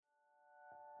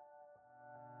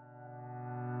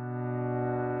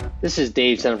This is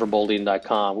Dave,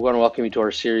 CenterForBolding.com. We want to welcome you to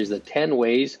our series, The 10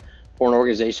 Ways for an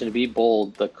Organization to Be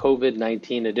Bold, the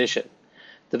COVID-19 edition.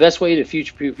 The best way to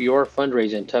future-proof your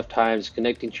fundraising in tough times is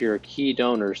connecting to your key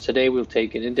donors. Today, we'll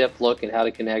take an in-depth look at how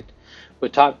to connect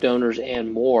with top donors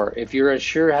and more. If you're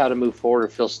unsure how to move forward or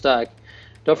feel stuck,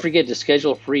 don't forget to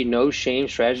schedule a free no-shame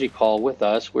strategy call with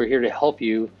us. We're here to help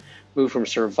you move from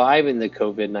surviving the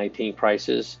COVID-19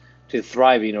 crisis to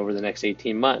thriving over the next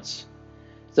 18 months.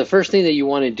 The first thing that you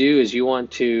want to do is you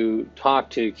want to talk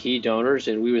to key donors,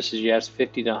 and we would suggest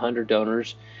 50 to 100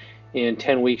 donors in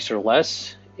 10 weeks or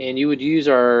less, and you would use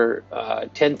our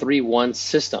 10-3-1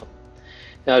 system.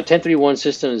 Now, 10-3-1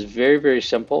 system is very, very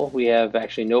simple. We have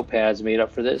actually notepads made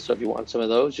up for this, so if you want some of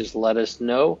those, just let us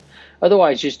know.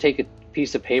 Otherwise, just take a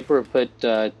piece of paper and put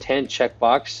 10 check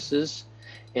boxes,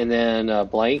 and then a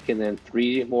blank, and then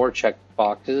 3 more check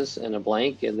boxes, and a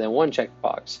blank, and then 1 check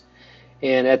box.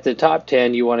 And at the top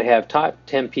 10, you want to have top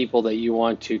 10 people that you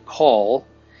want to call.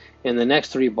 And the next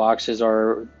 3 boxes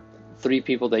are 3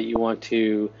 people that you want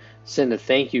to send a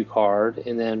thank you card.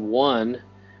 And then 1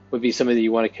 would be somebody that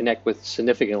you want to connect with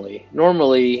significantly.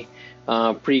 Normally,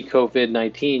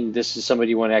 pre-COVID-19, this is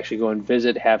somebody you want to actually go and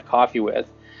visit, have coffee with.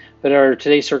 But in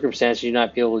today's circumstances, you're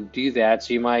not be able to do that.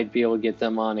 So you might be able to get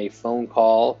them on a phone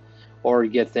call or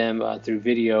get them through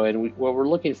video. And what we're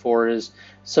looking for is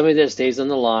somebody that stays on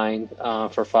the line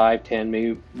for 5, 10,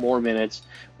 maybe more minutes,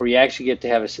 where you actually get to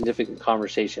have a significant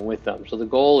conversation with them. So the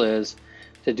goal is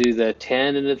to do the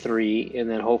 10 and the 3, and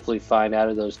then hopefully find out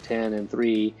of those 10 and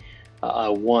 3,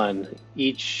 1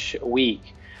 each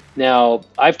week. Now,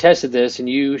 I've tested this, and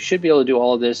you should be able to do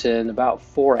all of this in about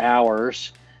 4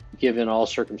 hours, given all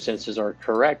circumstances are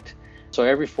correct. So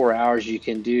every 4 hours, you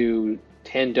can do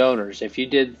 10 donors. If you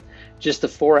did just the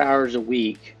 4 hours a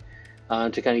week,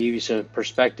 to kind of give you some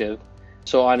perspective.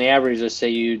 So on average, let's say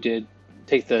you did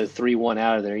take the 3-1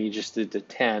 out of there, you just did the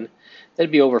 10,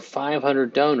 that'd be over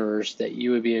 500 donors that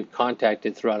you would be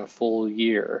contacted throughout a full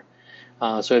year.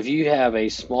 So if you have a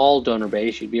small donor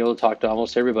base, you'd be able to talk to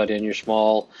almost everybody in your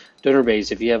small donor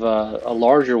base. If you have a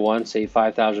larger one, say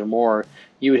 5,000 or more,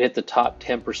 you would hit the top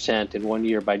 10% in 1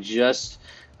 year by just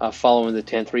following the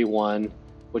 10-3-1,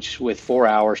 which with 4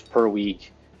 hours per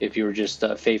week, if you were just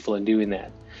faithful in doing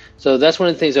that. So that's one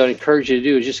of the things I would encourage you to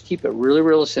do, is just keep it really,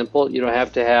 really simple. You don't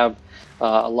have to have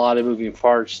a lot of moving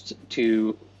parts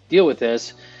to deal with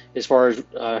this as far as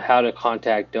how to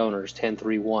contact donors.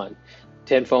 10-3-1,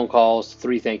 10 phone calls,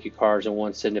 3 thank you cards, and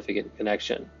 1 significant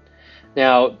connection.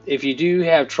 Now, if you do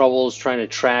have troubles trying to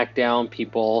track down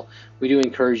people, we do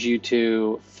encourage you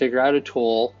to figure out a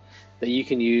tool that you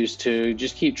can use to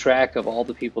just keep track of all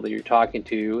the people that you're talking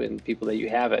to and people that you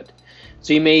haven't.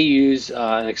 So you may use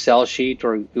an Excel sheet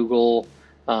or a Google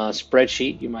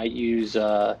spreadsheet. You might use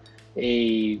a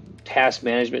task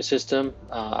management system.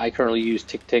 I currently use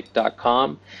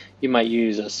TickTick.com. You might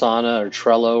use Asana or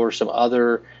Trello or some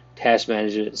other task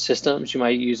management systems. You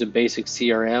might use a basic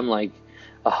CRM like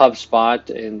a HubSpot,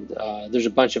 and there's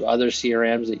a bunch of other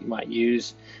CRMs that you might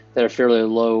use that are fairly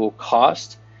low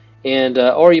cost. And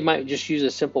or you might just use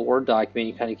a simple Word document.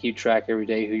 You kind of keep track every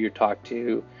day who you're talking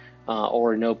to,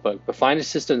 or a notebook. But find a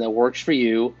system that works for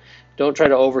you. Don't try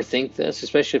to overthink this,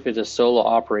 especially if it's a solo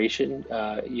operation.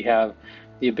 You have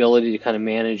the ability to kind of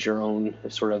manage your own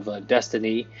sort of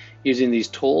destiny using these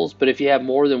tools. But if you have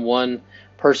more than one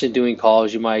person doing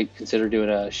calls, you might consider doing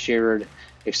a shared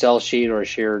Excel sheet or a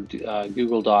shared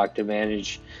Google Doc to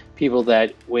manage people.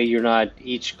 That way you're not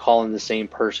each calling the same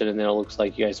person and then it looks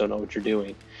like you guys don't know what you're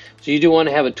doing. So you do want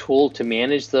to have a tool to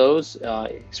manage those,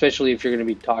 especially if you're going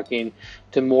to be talking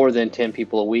to more than 10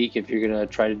 people a week. If you're going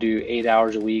to try to do 8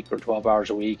 hours a week or 12 hours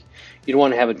a week, you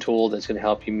want to have a tool that's going to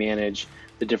help you manage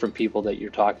the different people that you're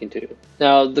talking to.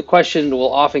 Now, the question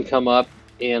will often come up,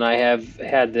 and I have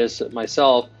had this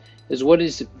myself, is what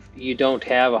if you don't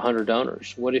have 100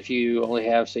 donors? What if you only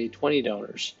have, say, 20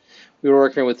 donors? We were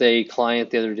working with a client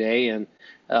the other day, and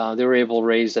they were able to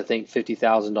raise, I think,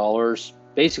 $50,000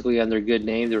 basically on their good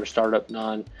name. They were a startup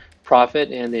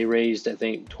non-profit, and they raised, I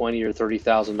think, $20,000 or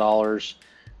 $30,000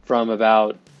 from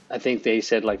about, I think they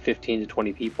said like 15 to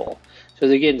 20 people. So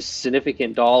they're getting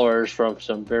significant dollars from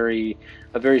a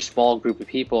very small group of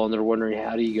people, and they're wondering,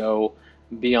 how do you go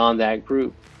beyond that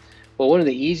group? Well, one of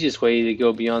the easiest ways to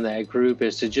go beyond that group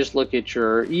is to just look at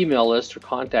your email list or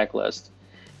contact list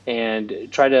and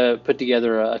try to put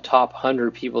together a top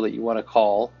 100 people that you want to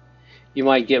call. You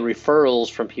might get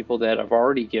referrals from people that have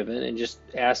already given, and just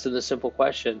ask them the simple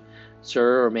question,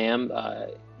 sir or ma'am,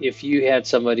 if you had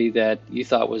somebody that you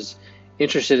thought was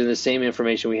interested in the same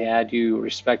information we had, you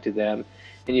respected them,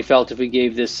 and you felt if we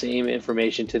gave this same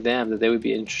information to them that they would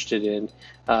be interested in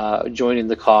joining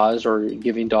the cause or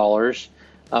giving dollars,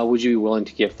 would you be willing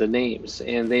to give the names?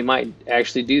 And they might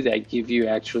actually do that, give you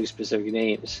actually specific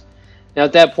names. Now,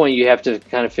 at that point, you have to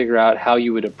kind of figure out how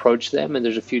you would approach them, and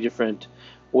there's a few different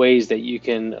ways that you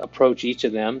can approach each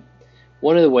of them.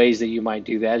 One of the ways that you might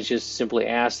do that is just simply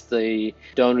ask the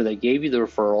donor that gave you the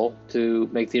referral to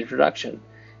make the introduction.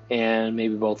 And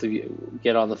maybe both of you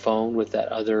get on the phone with that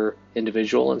other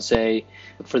individual and say,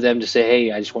 for them to say,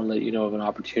 hey, I just want to let you know of an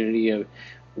opportunity of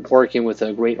working with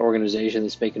a great organization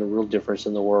that's making a real difference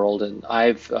in the world, and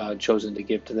I've chosen to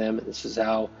give to them, and this is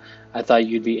how I thought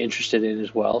you'd be interested in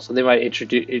as well. So they might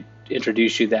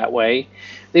introduce you that way.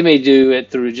 They may do it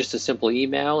through just a simple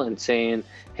email and saying,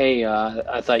 hey,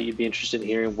 I thought you'd be interested in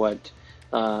hearing what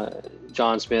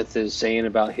John Smith is saying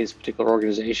about his particular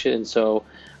organization, and so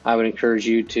I would encourage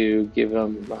you to give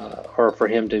him or for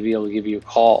him to be able to give you a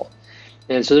call.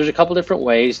 And so there's a couple different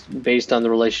ways based on the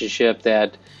relationship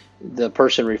that the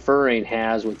person referring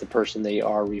has with the person they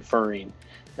are referring.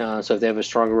 So if they have a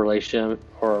stronger relationship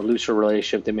or a looser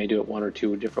relationship, they may do it one or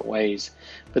two different ways.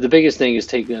 But the biggest thing is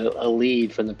take a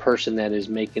lead from the person that is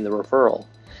making the referral.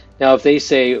 Now, if they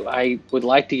say, I would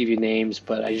like to give you names,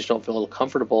 but I just don't feel a little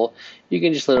comfortable, you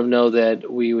can just let them know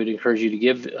that we would encourage you to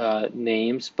give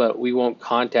names, but we won't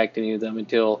contact any of them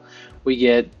until we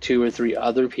get 2 or 3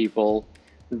 other people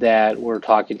that we're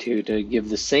talking to give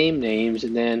the same names,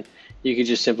 and then you could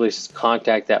just simply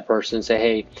contact that person and say,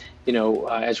 hey,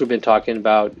 as we've been talking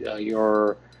about,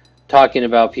 you're talking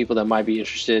about people that might be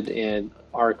interested in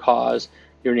our cause.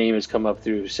 Your name has come up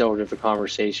through several different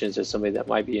conversations as somebody that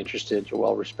might be interested or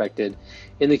well respected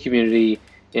in the community,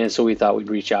 and so we thought we'd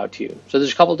reach out to you. So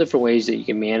there's a couple different ways that you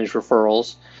can manage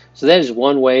referrals. So that is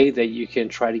one way that you can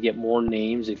try to get more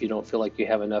names if you don't feel like you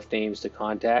have enough names to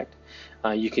contact.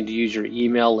 You can use your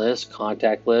email list,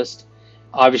 contact list.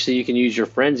 Obviously, you can use your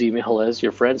friend's email list,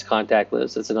 your friend's contact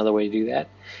list. That's another way to do that.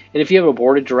 And if you have a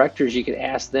board of directors, you can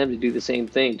ask them to do the same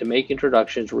thing, to make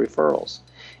introductions or referrals.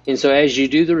 And so as you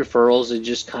do the referrals, it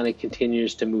just kind of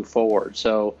continues to move forward.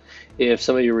 So if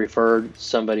somebody referred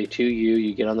somebody to you,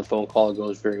 you get on the phone call, it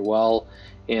goes very well,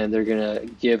 and they're going to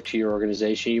give to your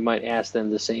organization. You might ask them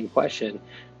the same question.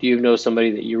 Do you know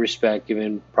somebody that you respect,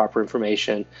 given proper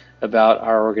information about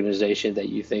our organization that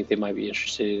you think they might be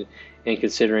interested in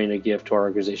considering a gift to our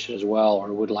organization as well,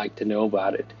 or would like to know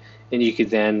about it? And you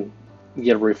could then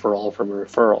get a referral from a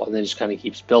referral, and then it just kind of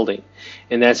keeps building.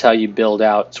 And that's how you build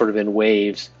out sort of in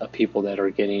waves of people that are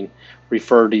getting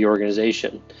referred to your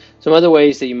organization. Some other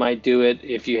ways that you might do it,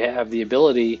 if you have the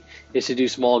ability, is to do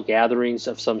small gatherings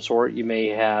of some sort. You may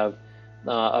have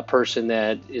a person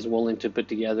that is willing to put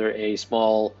together a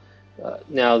small,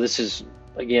 now this is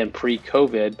again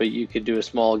pre-COVID, but you could do a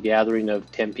small gathering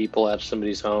of 10 people at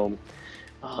somebody's home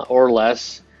or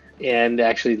less, and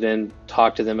actually then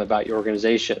talk to them about your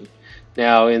organization.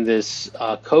 Now, in this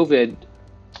COVID,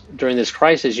 during this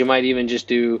crisis, you might even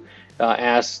just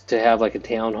ask to have like a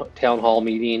town hall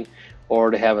meeting,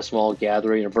 or to have a small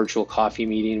gathering, a virtual coffee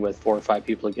meeting with 4 or 5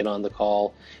 people to get on the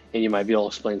call, and you might be able to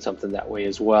explain something that way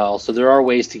as well. So there are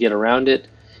ways to get around it,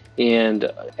 and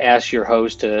ask your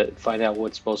host to find out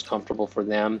what's most comfortable for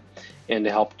them and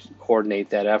to help coordinate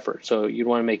that effort. So you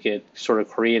want to make it sort of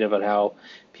creative on how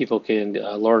people can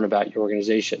learn about your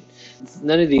organization.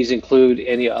 None of these include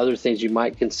any other things you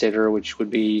might consider, which would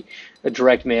be a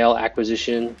direct mail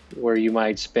acquisition, where you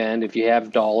might spend, if you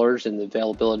have dollars and the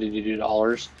availability to do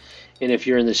dollars, and if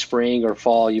you're in the spring or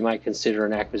fall, you might consider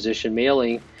an acquisition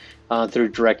mailing through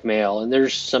direct mail. And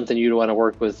there's something you'd want to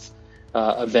work with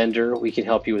a vendor. We can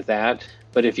help you with that.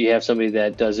 But if you have somebody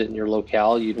that does it in your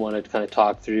locale, you'd want to kind of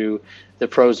talk through the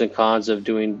pros and cons of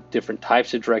doing different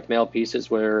types of direct mail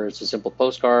pieces, whether it's a simple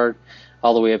postcard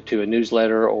all the way up to a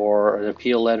newsletter or an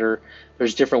appeal letter.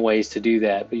 There's different ways to do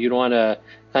that, but you'd want to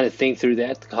kind of think through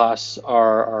that. The costs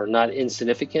are not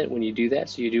insignificant when you do that,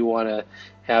 so you do want to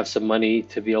have some money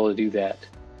to be able to do that.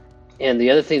 And the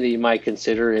other thing that you might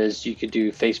consider is you could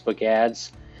do Facebook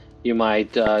ads. You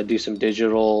might do some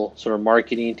digital sort of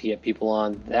marketing to get people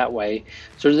on that way.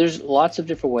 So there's lots of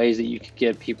different ways that you could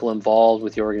get people involved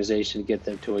with your organization to get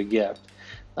them to a gift.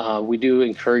 We do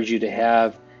encourage you to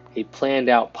have a planned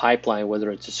out pipeline,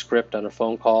 whether it's a script on a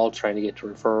phone call, trying to get to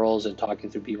referrals and talking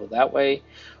through people that way,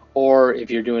 or if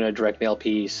you're doing a direct mail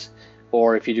piece,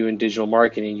 or if you're doing digital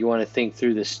marketing, you want to think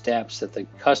through the steps that the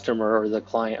customer or the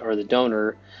client or the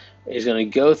donor is going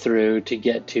to go through to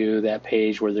get to that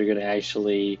page where they're going to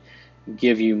actually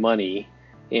give you money,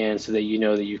 and so that you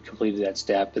know that you've completed that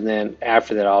step. And then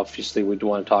after that, obviously, we'd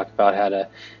want to talk about how to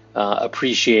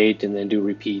appreciate and then do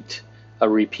a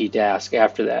repeat ask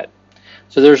after that.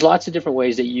 So there's lots of different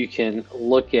ways that you can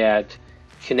look at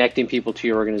connecting people to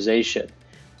your organization.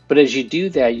 But as you do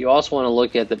that, you also want to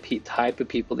look at the type of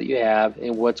people that you have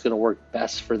and what's going to work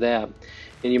best for them.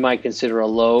 And you might consider a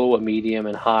low, a medium,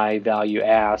 and high value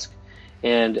ask.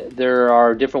 And there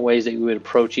are different ways that you would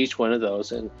approach each one of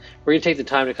those. And we're going to take the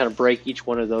time to kind of break each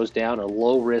one of those down: a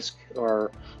low risk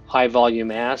or high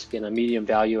volume ask, and a medium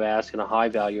value ask, and a high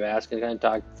value ask, and kind of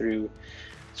talk through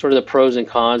sort of the pros and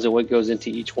cons and what goes into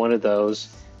each one of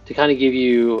those to kind of give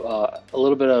you a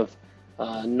little bit of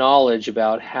knowledge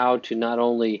about how to not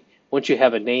only, once you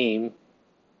have a name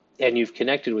and you've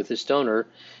connected with this donor,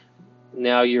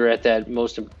 now you're at that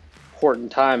most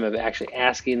important time of actually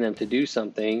asking them to do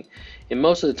something. And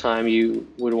most of the time you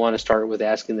would want to start with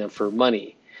asking them for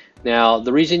money. Now,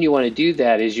 the reason you want to do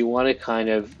that is you want to kind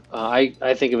of,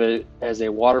 I think of it as a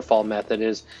waterfall method,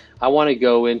 is I want to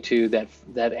go into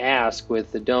that ask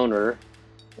with the donor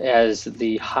as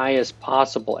the highest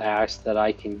possible ask that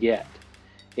I can get.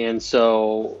 And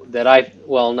so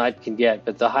not can get,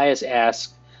 but the highest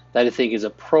ask that I think is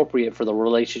appropriate for the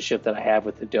relationship that I have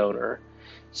with the donor.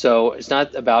 So it's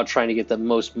not about trying to get the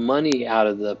most money out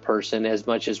of the person as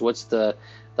much as what's the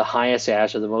highest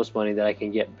ask or the most money that I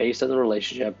can get based on the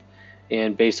relationship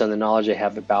and based on the knowledge I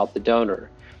have about the donor.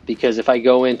 Because if I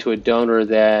go into a donor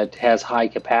that has high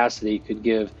capacity, could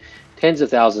give tens of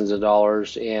thousands of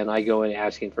dollars, and I go in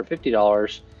asking for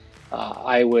 $50,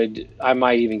 I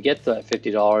might even get the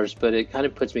 $50, but it kind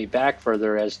of puts me back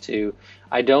further as to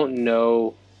I don't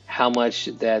know how much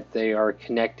that they are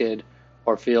connected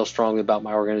or feel strongly about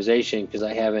my organization because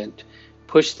I haven't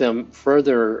pushed them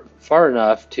far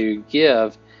enough to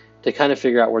give to kind of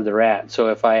figure out where they're at. So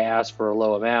if I ask for a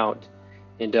low amount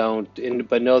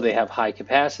but know they have high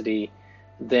capacity,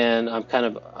 then I'm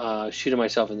kind of shooting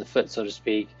myself in the foot, so to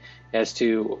speak, as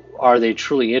to are they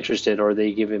truly interested, or are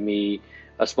they giving me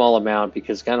a small amount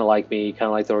because kind of like me, kind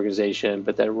of like the organization,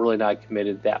 but they're really not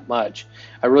committed that much.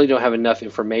 I really don't have enough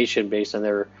information based on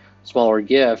their smaller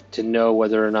gift to know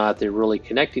whether or not they're really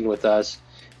connecting with us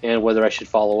and whether I should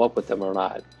follow up with them or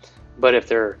not. But if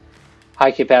they're high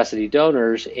capacity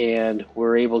donors and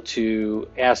we're able to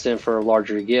ask them for a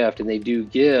larger gift and they do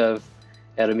give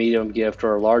at a medium gift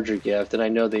or a larger gift, and I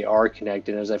know they are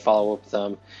connected as I follow up with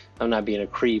them, I'm not being a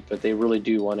creep, but they really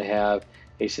do want to have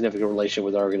a significant relationship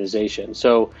with our organization.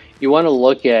 So you want to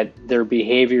look at their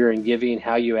behavior in giving,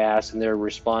 how you ask, and they're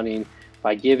responding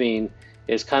by giving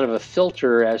is kind of a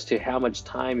filter as to how much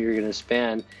time you're going to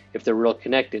spend if they're real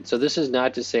connected. So this is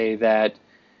not to say that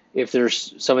if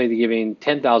there's somebody giving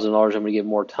 $10,000, I'm going to give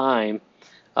more time,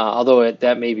 although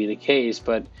that may be the case,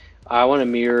 but I want to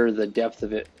mirror the depth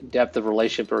of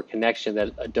relationship or connection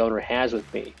that a donor has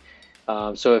with me.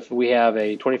 So if we have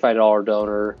a $25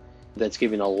 donor that's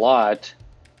giving a lot,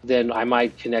 then I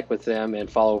might connect with them and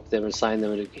follow up with them and assign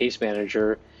them to a case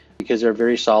manager because they're a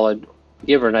very solid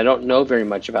giver and I don't know very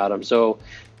much about them. So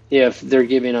if they're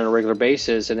giving on a regular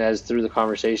basis and as through the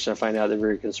conversation I find out they're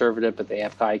very conservative but they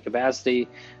have high capacity,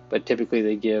 but typically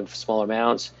they give small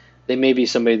amounts, they may be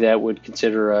somebody that would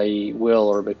consider a will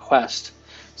or a bequest.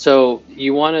 So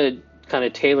you want to kind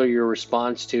of tailor your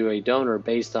response to a donor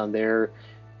based on their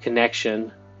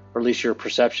connection, or at least your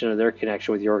perception of their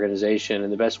connection with your organization.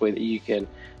 And the best way that you can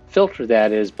filter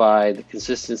that is by the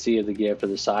consistency of the gift or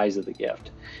the size of the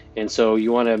gift. And so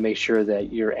you want to make sure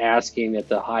that you're asking at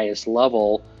the highest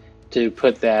level to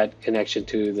put that connection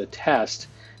to the test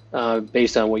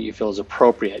based on what you feel is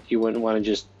appropriate. You wouldn't want to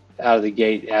just out of the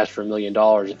gate ask for $1 million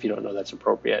if you don't know that's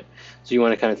appropriate. So you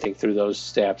want to kind of think through those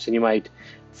steps, and you might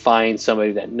find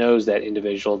somebody that knows that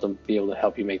individual to be able to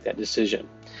help you make that decision.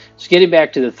 So getting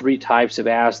back to the three types of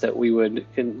ask that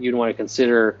you'd want to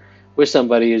consider with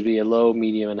somebody is be a low,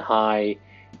 medium, and high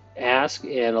ask,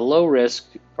 and a low risk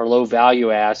or low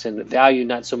value ask. And value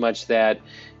not so much that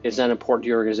it's not important to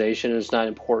your organization, it's not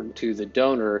important to the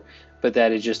donor, but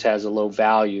that it just has a low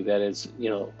value, that it's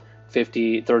 $30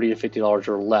 to $50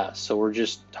 or less. So we're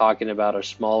just talking about a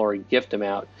smaller gift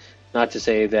amount, not to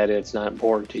say that it's not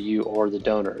important to you or the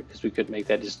donor, because we could make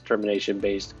that determination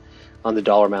based on the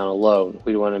dollar amount alone.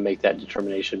 We want to make that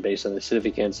determination based on the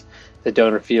significance the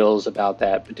donor feels about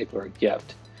that particular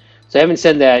gift. So having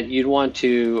said that, you'd want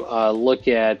to look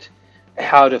at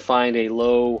how to find a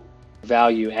low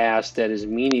value ask that is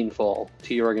meaningful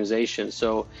to your organization.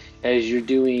 So as you're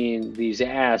doing these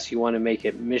asks, you want to make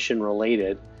it mission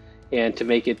related and to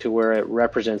make it to where it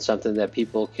represents something that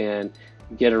people can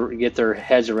get their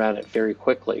heads around it very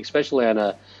quickly, especially on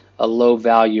a low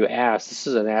value ask. This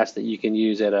is an ask that you can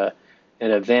use at an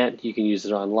event, you can use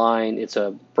it online. It's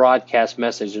a broadcast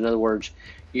message. In other words,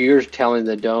 you're telling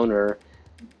the donor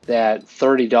that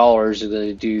 $30 is going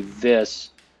to do this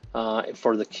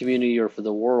for the community or for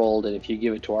the world, and if you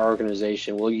give it to our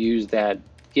organization, we'll use that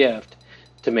gift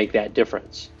to make that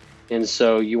difference. And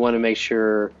so you want to make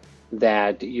sure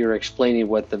that you're explaining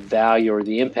what the value or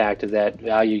the impact of that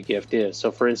value gift is.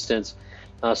 So for instance,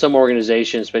 some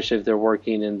organizations, especially if they're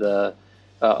working in the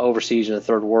overseas in the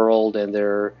third world, and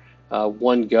they're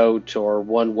one goat or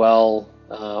one well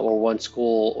or one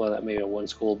school, well, that may be one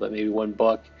school, but maybe one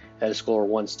book at a school or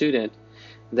one student,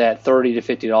 that $30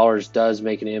 to $50 does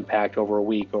make an impact over a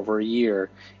week, over a year,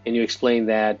 and you explain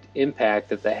that impact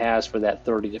that has for that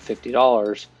 $30 to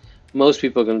 $50, most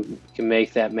people can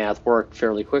make that math work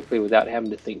fairly quickly without having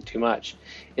to think too much.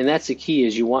 And that's the key,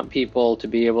 is you want people to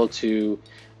be able to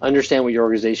understand what your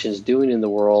organization is doing in the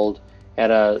world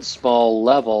at a small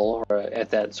level, or at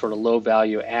that sort of low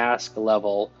value ask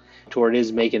level, to where it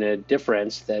is making a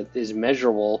difference that is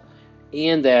measurable,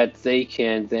 and that they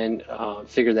can then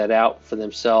figure that out for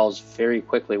themselves very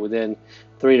quickly within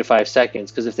 3 to 5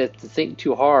 seconds. Because if they think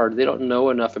too hard, they don't know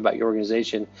enough about your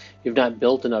organization. You've not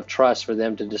built enough trust for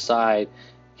them to decide,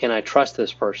 can I trust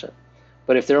this person?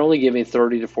 But if they're only giving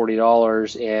 $30 to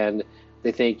 $40 and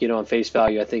they think, on face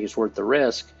value, I think it's worth the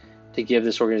risk to give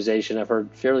this organization, I've heard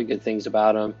fairly good things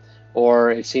about them,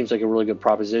 or it seems like a really good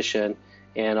proposition,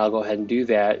 and I'll go ahead and do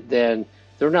that, then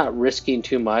they're not risking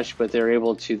too much, but they're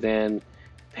able to then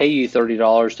pay you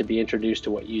 $30 to be introduced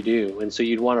to what you do. And so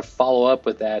you'd want to follow up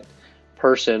with that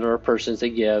person or persons that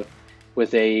give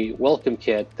with a welcome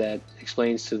kit that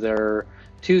explains to them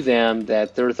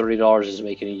that their $30 is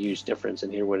making a huge difference,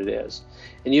 and here what it is.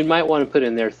 And you might want to put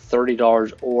in there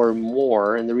 $30 or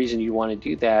more, and the reason you want to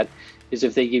do that is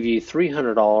if they give you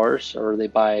 $300, or they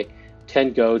buy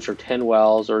 10 goats or 10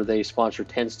 wells, or they sponsor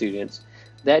 10 students,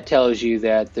 that tells you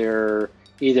that they're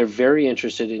either very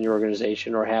interested in your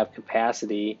organization or have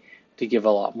capacity to give a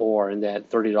lot more, and that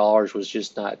 $30 was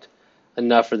just not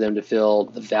enough for them to feel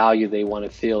the value they want to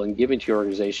feel in giving to your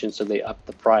organization, so they up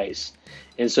the price.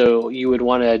 And so you would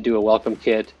want to do a welcome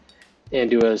kit and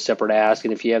do a separate ask,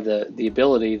 and if you have the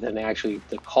ability, then actually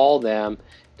to call them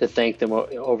to thank them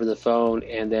over the phone,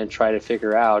 and then try to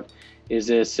figure out, is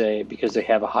this because they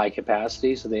have a high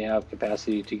capacity, so they have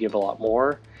capacity to give a lot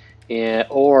more,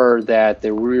 or that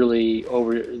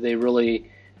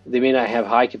they may not have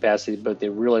high capacity, but they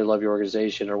really love your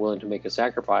organization, are willing to make a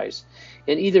sacrifice.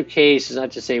 In either case, is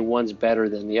not to say one's better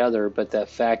than the other, but the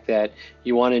fact that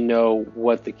you want to know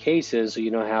what the case is, so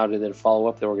you know how to then follow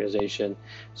up the organization,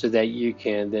 so that you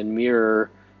can then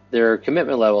mirror their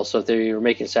commitment level. So if they're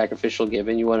making sacrificial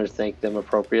giving, you want to thank them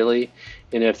appropriately.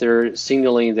 And if they're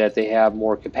signaling that they have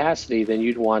more capacity, then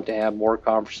you'd want to have more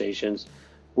conversations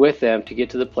with them to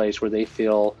get to the place where they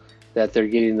feel that they're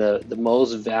getting the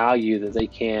most value that they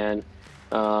can,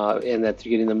 and that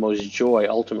they're getting the most joy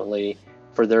ultimately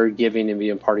for their giving and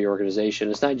being part of your organization.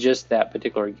 It's not just that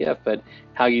particular gift, but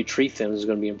how you treat them is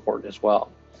going to be important as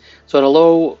well. So at a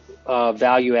low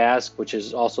value ask, which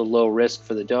is also low risk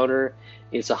for the donor,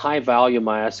 it's a high volume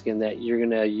ask in that you're going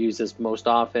to use this most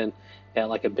often at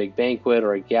like a big banquet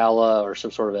or a gala or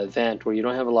some sort of event where you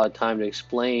don't have a lot of time to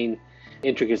explain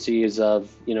intricacies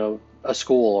of, a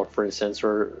school, for instance,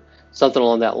 or something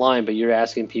along that line, but you're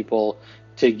asking people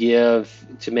to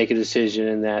make a decision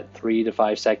in that 3 to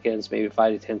 5 seconds, maybe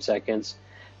 5 to 10 seconds,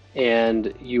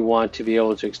 and you want to be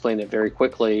able to explain it very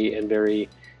quickly and very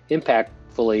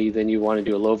impactfully. Then you want to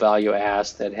do a low value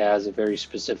ask that has a very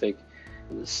specific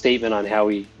statement on how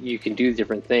you can do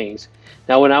different things.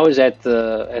 Now, when I was at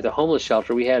the homeless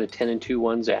shelter, we had a 10 and 2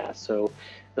 ones ask. So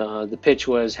the pitch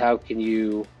was, what can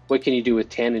you do with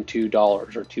 10 and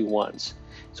 $2 or 2 ones?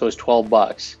 So it's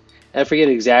 $12. I forget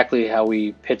exactly how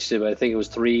we pitched it, but I think it was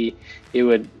 3. It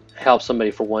would help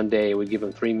somebody for one day. It would give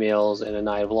them 3 meals and a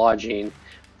night of lodging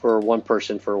for one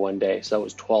person for one day. So that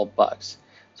was $12.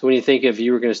 So when you think if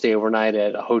you were going to stay overnight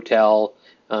at a hotel,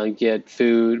 get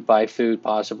food, buy food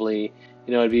possibly,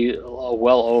 it'd be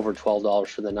well over $12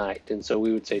 for the night. And so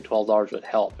we would say $12 would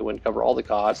help. It wouldn't cover all the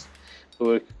costs. It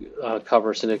would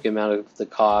cover a significant amount of the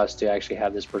cost to actually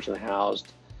have this person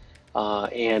housed,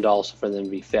 and also for them to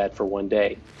be fed for one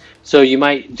day. So you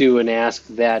might do an ask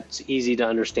that's easy to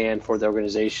understand for the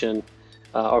organization,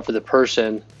 or for the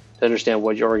person to understand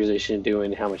what your organization is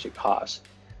doing and how much it costs.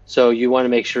 So you want to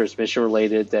make sure it's mission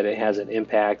related, that it has an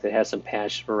impact, that it has some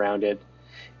passion around it,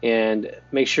 and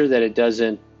make sure that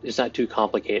it's not too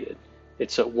complicated.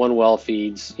 It's one well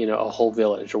feeds, a whole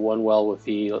village, or one well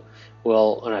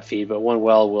one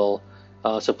well will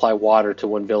supply water to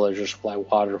one village, or supply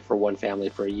water for one family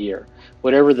for a year.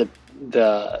 Whatever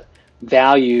the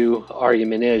value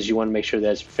argument is, you want to make sure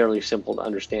that it's fairly simple to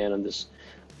understand on this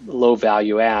low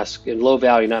value ask. And low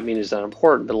value not meaning it's not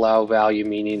important, but low value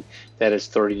meaning that it's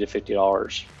 $30 to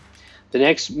 $50. The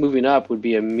next moving up would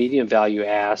be a medium value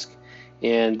ask,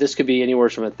 and this could be anywhere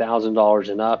from $1,000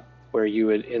 and up, where you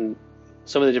would, in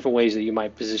some of the different ways that you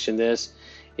might position this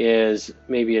is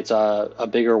maybe it's a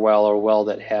bigger well or a well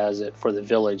that has it for the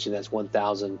village, and that's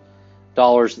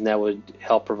 $1,000, and that would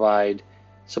help provide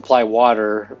supply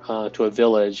water to a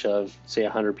village of say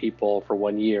 100 people for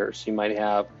 1 year. So you might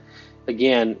have,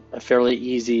 again, a fairly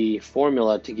easy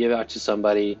formula to give out to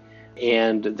somebody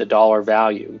and the dollar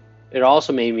value. It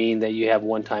also may mean that you have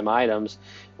one-time items.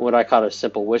 What I call a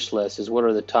simple wish list is what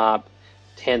are the top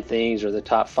 10 things or the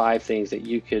top 5 things that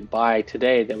you could buy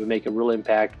today that would make a real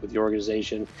impact with your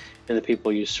organization and the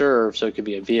people you serve. So it could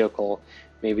be a vehicle.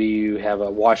 Maybe you have a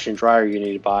washer and dryer you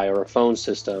need to buy, or a phone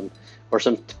system, or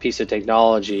some piece of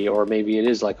technology, or maybe it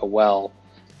is like a well.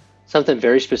 Something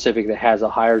very specific that has a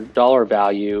higher dollar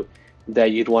value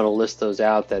that you'd want to list those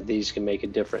out, that these can make a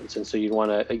difference. And so you'd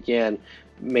want to, again,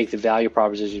 make the value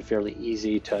proposition fairly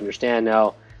easy to understand.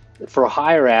 Now, for a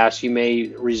higher ask, you may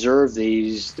reserve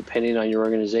these depending on your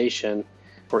organization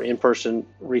for in-person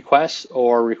requests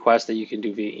or requests that you can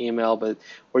do via email, but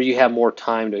where you have more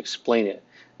time to explain it.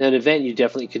 Now, an event, you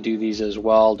definitely could do these as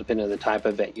well, depending on the type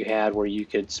of event you had, where you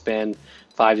could spend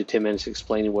 5 to 10 minutes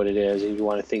explaining what it is, and you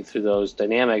want to think through those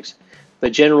dynamics.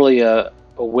 But generally, a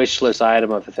wish list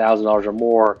item of $1,000 or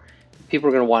more, people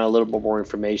are going to want a little bit more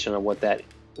information on what that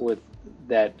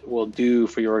will do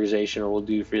for your organization or will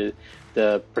do for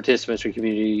the participants or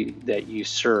community that you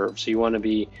serve. So you want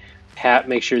to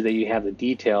make sure that you have the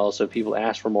details, so people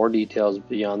ask for more details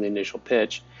beyond the initial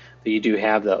pitch, that you do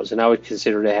have those. And I would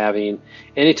consider having,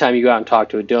 anytime you go out and talk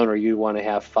to a donor, you want to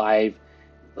have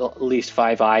at least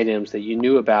five items that you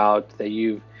knew about, that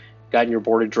you've gotten your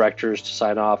board of directors to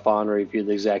sign off on, or if you're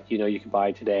the exec, you can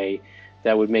buy today,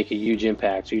 that would make a huge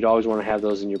impact. So you'd always want to have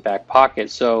those in your back pocket.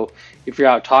 So if you're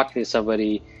out talking to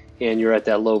somebody and you're at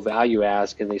that low value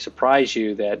ask and they surprise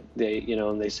you that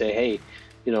and they say, hey,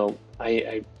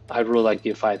 I'd really like to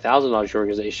give $5,000 to your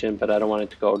organization, but I don't want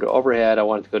it to go to overhead. I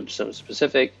want it to go to something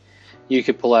specific. You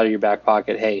could pull out of your back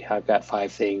pocket, hey, I've got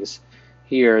 5 things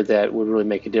here that would really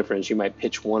make a difference. You might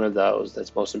pitch one of those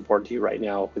that's most important to you right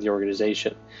now with your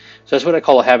organization. So that's what I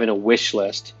call having a wish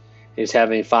list, is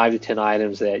having 5 to 10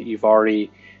 items that you've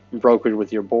already brokered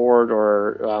with your board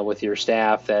or with your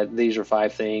staff, that these are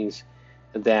 5 things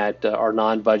that are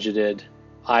non-budgeted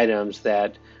items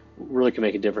that really can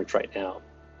make a difference right now.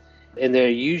 And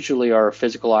they usually are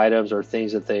physical items or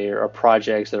things that they are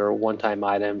projects that are one-time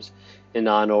items and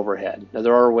non-overhead. Now,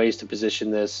 there are ways to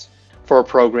position this for a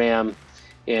program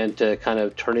and to kind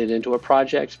of turn it into a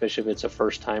project, especially if it's a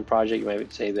first-time project. You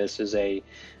might say this is a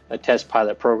test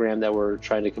pilot program that we're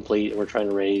trying to complete, and we're trying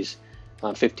to raise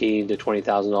 $15,000 to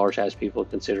 $20,000 as people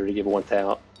consider to give a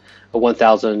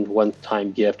 $1,000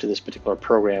 one-time gift to this particular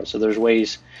program. So there's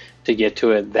ways to get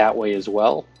to it that way as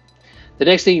well. The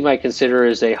next thing you might consider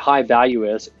is a high value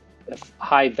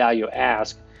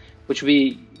ask, which would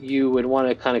be, you would want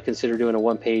to kind of consider doing a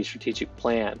one-page strategic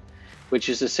plan, which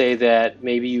is to say that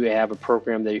maybe you have a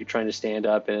program that you're trying to stand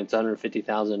up and it's under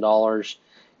 $50,000.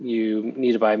 You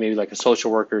need to buy maybe like a social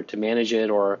worker to manage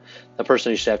it, or a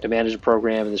person who should have to manage the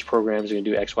program, and this program is going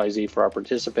to do XYZ for our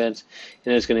participants,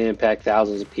 and it's going to impact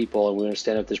thousands of people, and we're going to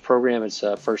stand up this program. It's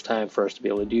the first time for us to be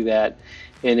able to do that,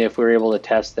 and if we're able to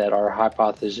test that our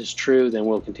hypothesis is true, then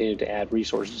we'll continue to add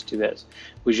resources to this.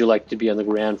 Would you like to be on the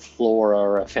ground floor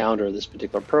or a founder of this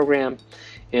particular program?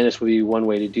 And this would be one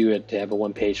way to do it, to have a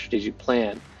one-page strategic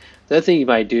plan. The other thing you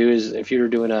might do is, if you're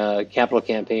doing a capital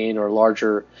campaign or a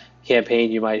larger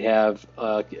campaign, you might have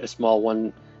a small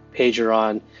one-pager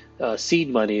on seed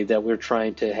money, that we're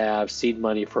trying to have seed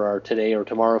money for our Today or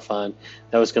Tomorrow Fund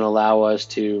that was going to allow us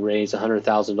to raise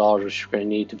 $100,000, which we're going to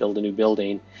need to build a new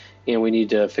building. And we need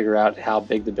to figure out how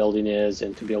big the building is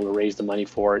and to be able to raise the money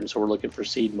for it. And so we're looking for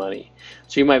seed money.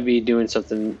 So you might be doing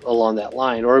something along that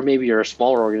line, or maybe you're a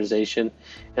smaller organization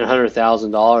and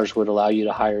 $100,000 would allow you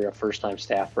to hire a first-time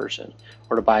staff person,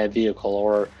 or to buy a vehicle,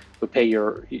 or would pay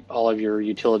all of your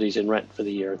utilities and rent for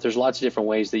the year. There's lots of different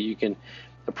ways that you can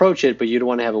approach it, but you'd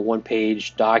want to have a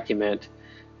one-page document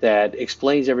that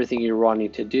explains everything you're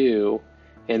wanting to do,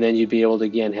 and then you'd be able to,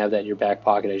 again, have that in your back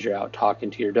pocket as you're out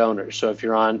talking to your donors. So if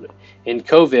you're in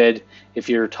COVID, if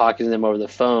you're talking to them over the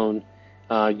phone,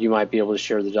 you might be able to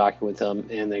share the document with them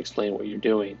and they explain what you're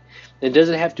doing. It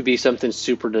doesn't have to be something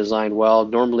super designed well.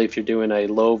 Normally, if you're doing a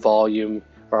low volume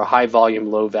or a high volume,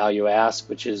 low value ask,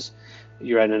 which is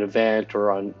you're at an event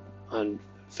or on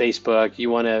Facebook, you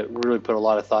want to really put a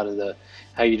lot of thought into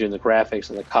how you're doing the graphics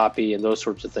and the copy and those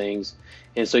sorts of things.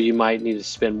 And so you might need to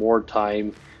spend more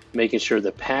time making sure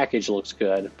the package looks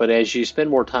good. But as you spend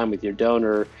more time with your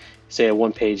donor say a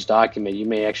one-page document, you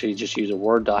may actually just use a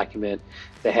Word document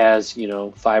that has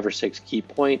 5 or 6 key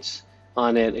points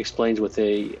on it, explains what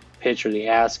the pitch or the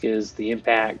ask is, the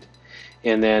impact,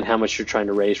 and then how much you're trying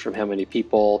to raise from how many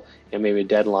people, and maybe a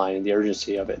deadline and the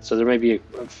urgency of it. So there may be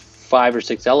 5 or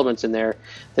 6 elements in there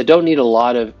that don't need a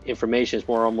lot of information. It's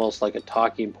more almost like a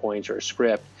talking point or a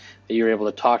script that you're able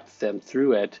to talk to them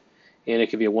through it, and it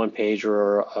could be a one-pager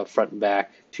or a front and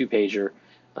back two-pager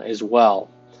as well.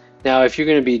 Now, if you're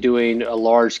going to be doing a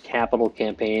large capital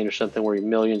campaign or something where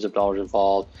millions of dollars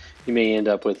involved, you may end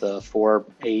up with a 4,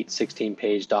 8,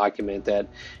 16-page document that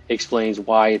explains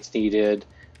why it's needed,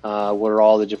 what are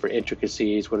all the different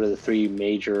intricacies, what are the 3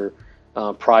 major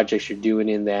projects you're doing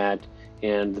in that,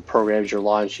 and the programs you're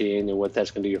launching and what that's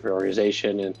going to do for your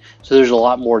organization. And so there's a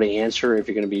lot more to answer if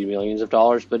you're going to be millions of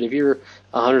dollars. But if you're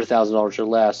 $100,000 or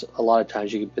less, a lot of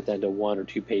times you can put that into 1 or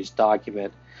 2-page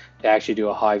document to actually do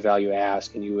a high value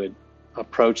ask, and you would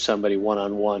approach somebody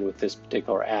one-on-one with this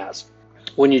particular ask.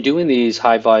 When you're doing these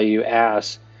high value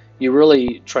asks, you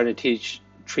really try to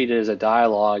treat it as a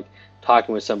dialogue,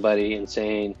 talking with somebody and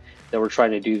saying that we're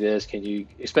trying to do this. Can you,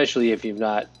 especially if you've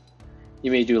not, you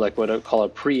may do like what I call a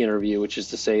pre-interview, which is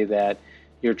to say that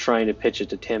you're trying to pitch it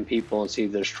to 10 people and see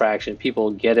if there's traction. People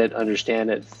get it,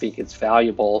 understand it, think it's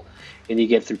valuable, and you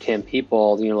get through 10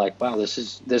 people, and you're like, wow,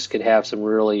 this could have some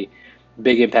really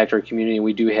big impact on our community.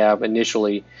 We do have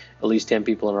initially at least 10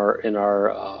 people in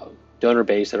our donor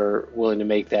base that are willing to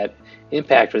make that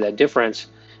impact or that difference.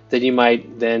 Then you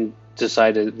might then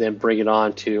decide to then bring it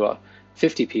on to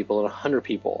 50 people and 100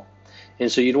 people.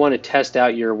 And so you'd want to test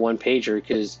out your one-pager,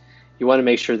 because you want to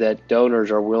make sure that donors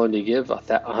are willing to give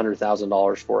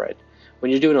 $100,000 for it.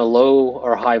 When you're doing a low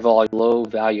or high volume, low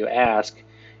value ask,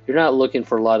 you're not looking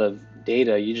for a lot of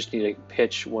data. You just need to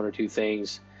pitch 1 or 2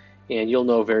 things, and you'll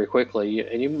know very quickly.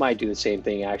 And you might do the same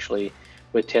thing actually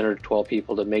with 10 or 12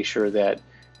 people to make sure that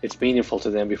it's meaningful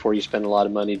to them before you spend a lot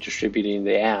of money distributing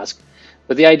the ask.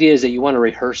 But the idea is that you want to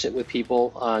rehearse it with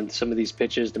people on some of these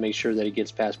pitches to make sure that it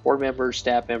gets past board members,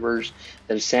 staff members,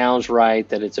 that it sounds right,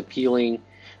 that it's appealing,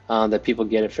 that people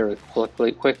get it fairly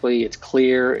quickly, it's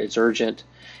clear, it's urgent.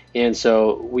 And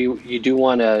so you do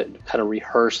want to kind of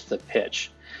rehearse the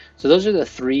pitch. So those are the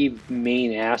 3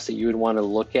 main asks that you would want to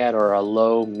look at, or a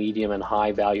low, medium, and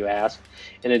high value ask.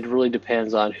 And it really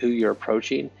depends on who you're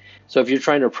approaching. So if you're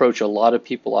trying to approach a lot of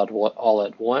people all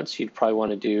at once, you'd probably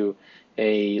want to do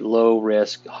a low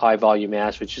risk, high volume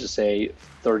ask, which is to say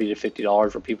 $30 to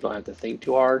 $50 where people don't have to think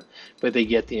too hard, but they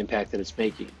get the impact that it's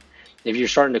making. If you're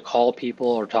starting to call people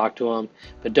or talk to them,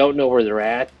 but don't know where they're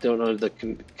at, don't know the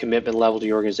commitment level to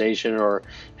your organization or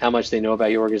how much they know about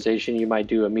your organization, you might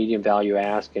do a medium value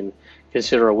ask and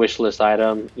consider a wish list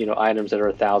item, items that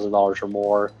are $1,000 or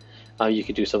more. You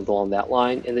could do something along that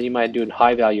line. And then you might do a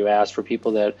high value ask for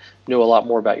people that know a lot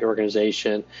more about your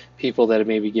organization, people that have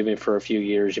maybe given for a few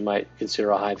years. You might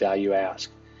consider a high value ask.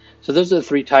 So those are the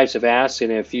 3 types of asks.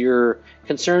 And if you're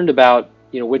concerned about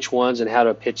which ones and how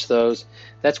to pitch those,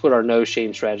 that's what our no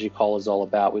shame strategy call is all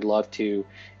about. We'd love to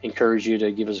encourage you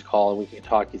to give us a call, and we can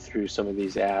talk you through some of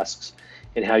these asks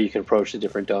and how you can approach the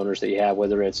different donors that you have,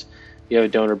 whether it's you have a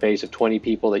donor base of 20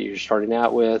 people that you're starting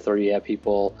out with, or you have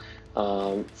people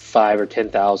 5 or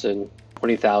 10,000,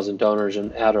 20,000 donors,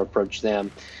 and how to approach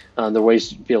them. There are ways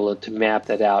to be able to map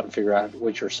that out and figure out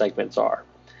what your segments are.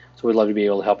 So we'd love to be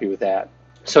able to help you with that.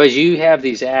 So as you have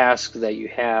these asks that you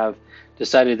have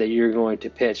decided that you're going to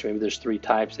pitch, maybe there's 3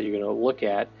 types that you're going to look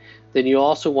at, then you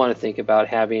also want to think about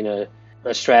having a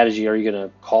strategy. Are you going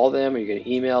to call them? Are you going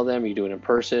to email them? Are you doing it in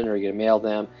person? Or are you going to mail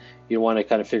them? You want to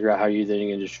kind of figure out how you're then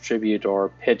going to distribute or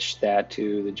pitch that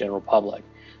to the general public.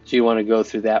 So you want to go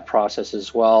through that process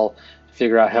as well,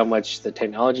 figure out how much the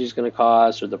technology is going to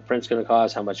cost or the print's going to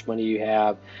cost, how much money you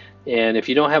have. And if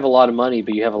you don't have a lot of money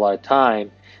but you have a lot of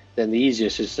time, then the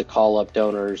easiest is to call up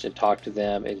donors and talk to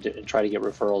them and try to get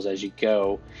referrals as you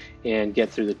go and get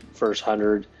through the first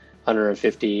 100,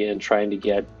 150 and trying to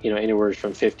get anywhere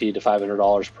from $50 to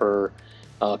 $500 per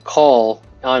call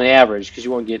on average, because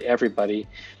you won't get everybody,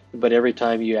 but every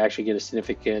time you actually get a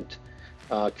significant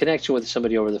connection with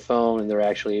somebody over the phone and they're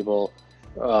actually able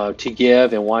to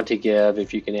give and want to give,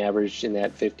 if you can average in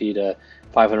that $50 to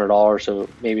 $500, so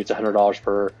maybe it's $100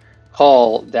 per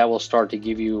call, that will start to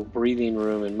give you breathing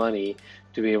room and money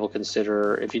to be able to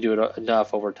consider, if you do it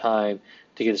enough over time,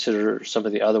 to consider some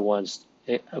of the other ones.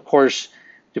 Of course,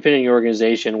 depending on your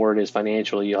organization, where it is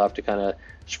financially, you'll have to kind of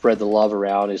spread the love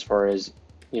around as far as,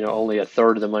 only a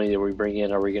third of the money that we bring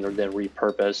in are we going to then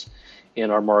repurpose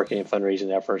in our marketing and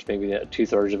fundraising efforts. Maybe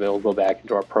 2/3 of it will go back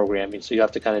into our programming. So you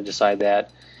have to kind of decide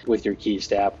that with your key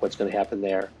staff, what's going to happen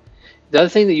there. The other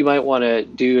thing that you might want to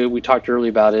do, we talked earlier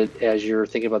about it, as you're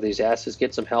thinking about these asks, is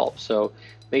get some help. So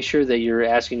make sure that you're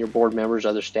asking your board members,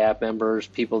 other staff members,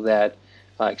 people that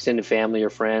extended family or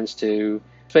friends to,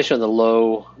 especially on the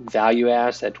low value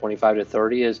ask, that 25 to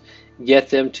 30, is get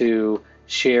them to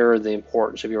share the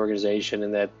importance of your organization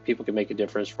and that people can make a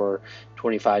difference for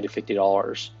 $25 to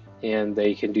 $50. And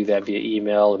they can do that via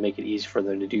email and make it easy for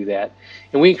them to do that.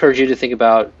 And we encourage you to think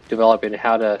about developing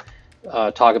how to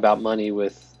talk about money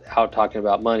with How Talking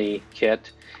About Money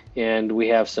kit, and we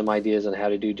have some ideas on how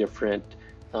to do different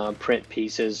print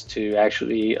pieces to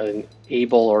actually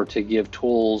enable or to give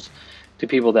tools to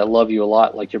people that love you a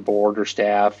lot, like your board or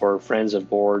staff or friends of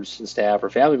boards and staff or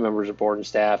family members of board and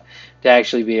staff, to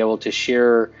actually be able to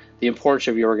share the importance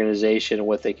of your organization and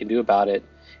what they can do about it.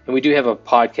 And we do have a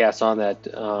podcast on that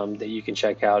that you can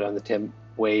check out on the 10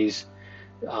 Ways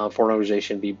for an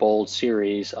Organization to Be Bold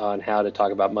series on how to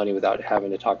talk about money without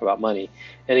having to talk about money.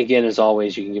 And again, as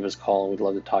always, you can give us a call and we'd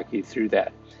love to talk you through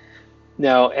that.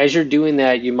 Now, as you're doing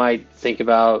that, you might think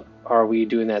about, are we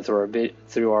doing that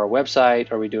through our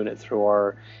website? Are we doing it through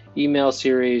our email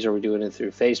series? Are we doing it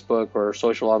through Facebook or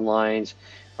social onlines?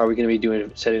 Are we going to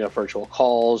be setting up virtual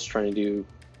calls, trying to do,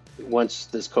 once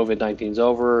this COVID-19 is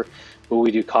over, will we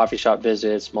do coffee shop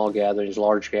visits, small gatherings,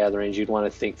 large gatherings? You'd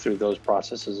want to think through those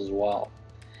processes as well.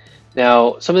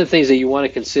 Now, some of the things that you want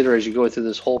to consider as you go through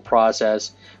this whole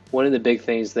process, one of the big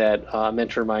things that a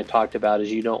mentor of mine talked about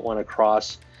is you don't want to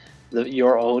cross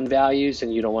your own values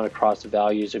and you don't want to cross the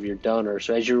values of your donor.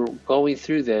 So as you're going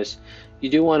through this, you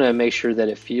do want to make sure that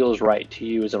it feels right to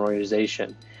you as an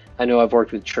organization. I know I've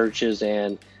worked with churches,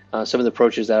 and some of the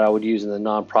approaches that I would use in the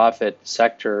nonprofit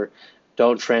sector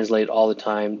don't translate all the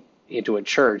time into a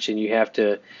church, and you have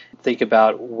to think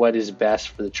about what is best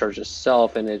for the church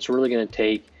itself, and it's really going to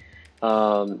take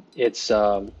its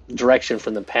direction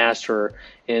from the pastor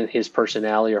and his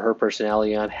personality or her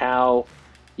personality on how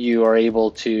you are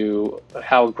able to,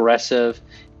 how aggressive,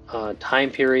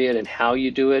 time period, and how you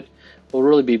do it will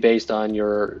really be based on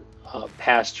your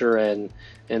pastor and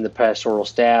the pastoral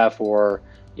staff, or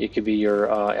it could be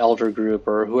your elder group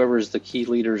or whoever is the key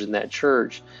leaders in that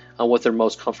church on what they're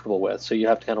most comfortable with. So you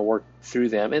have to kind of work through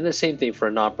them. And the same thing for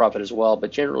a nonprofit as well,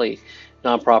 but generally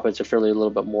nonprofits are fairly a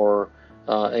little bit more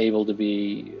able to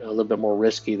be a little bit more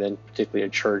risky than particularly a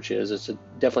church is. It's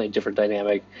definitely a different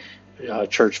dynamic,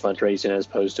 church fundraising as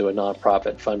opposed to a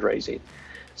nonprofit fundraising.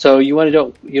 So you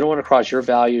don't want to cross your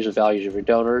values or values of your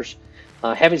donors.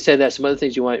 Having said that, some other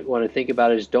things you want to think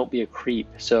about is don't be a creep.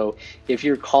 So if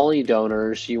you're calling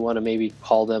donors, you want to maybe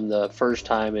call them the first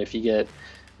time. If you get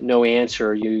no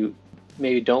answer, you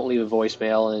maybe don't leave a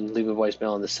voicemail and leave a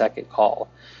voicemail on the second call.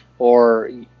 Or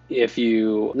if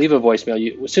you leave a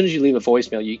voicemail, as soon as you leave a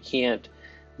voicemail, you can't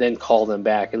then call them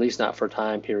back, at least not for a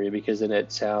time period, because then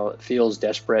it feels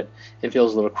desperate. It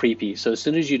feels a little creepy. So as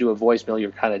soon as you do a voicemail,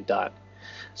 you're kind of done.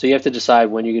 So you have to decide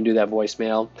when you can do that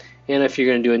voicemail. And if you're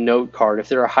going to do a note card, if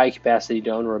they're a high capacity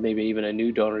donor or maybe even a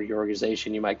new donor to your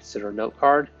organization, you might consider a note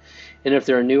card. And if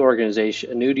they're a new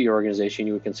to your organization,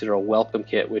 you would consider a welcome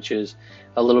kit, which is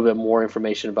a little bit more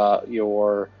information about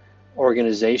your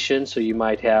organization. So you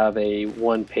might have a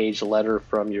one-page letter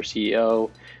from your CEO,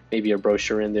 maybe a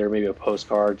brochure in there, maybe a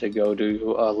postcard to go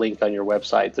to a link on your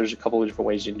website. There's a couple of different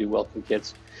ways you can do welcome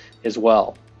kits as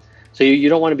well. So you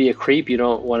don't want to be a creep. You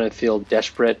don't want to feel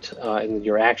desperate in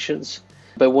your actions.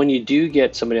 But when you do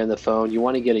get somebody on the phone, you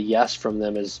want to get a yes from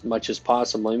them as much as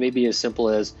possible. It may be as simple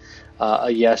as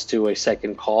a yes to a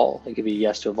second call. It could be a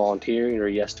yes to a volunteering, or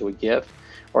a yes to a gift,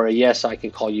 or a yes, I can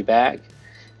call you back,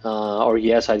 or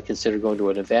yes, I'd consider going to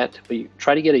an event. But you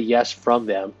try to get a yes from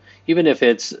them, even if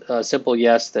it's a simple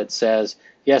yes that says,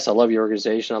 yes, I love your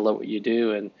organization, I love what you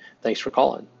do, and thanks for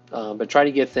calling. But try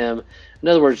to get them, in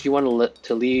other words, you want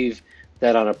to leave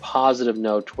that on a positive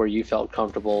note where you felt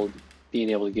comfortable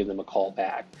being able to give them a call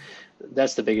back.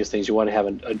 That's the biggest thing. You want to have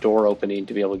a door opening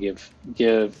to be able to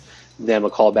give them a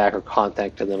call back or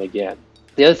contact them again.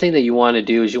 The other thing that you want to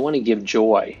do is you want to give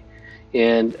joy.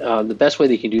 And the best way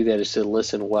that you can do that is to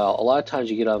listen well. A lot of times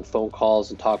you get on phone calls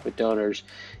and talk with donors,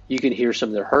 you can hear some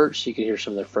of their hurts, you can hear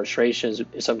some of their frustrations,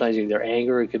 sometimes even their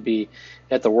anger. It could be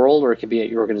at the world or it could be at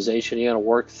your organization. You got to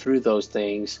work through those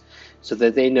things so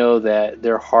that they know that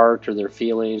their heart or their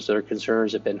feelings, their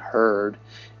concerns have been heard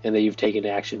and that you've taken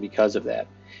action because of that.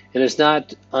 And it's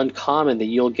not uncommon that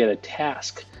you'll get a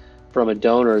task from a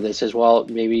donor that says, well,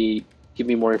 maybe give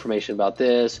me more information about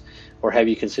this, or have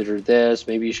you considered this?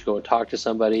 Maybe you should go and talk to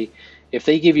somebody. if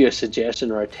they give you a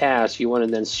suggestion or a task, you want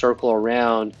to then circle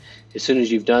around as soon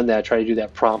as you've done that, try to do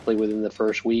that promptly within the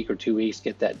first week or 2 weeks,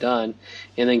 get that done,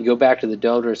 and then go back to the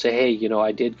donor and say, hey,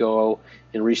 I did go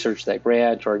and research that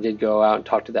grant, or I did go out and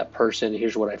talk to that person.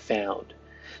 Here's what I found.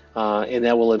 And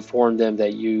that will inform them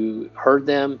that you heard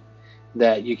them,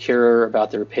 that you care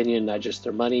about their opinion, not just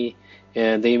their money.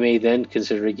 And they may then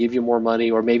consider to give you more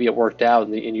money, or maybe it worked out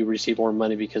and you receive more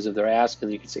money because of their ask,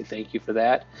 and you can say thank you for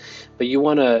that. But you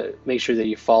want to make sure that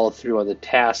you follow through on the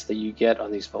tasks that you get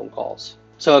on these phone calls.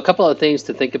 So a couple of things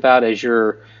to think about as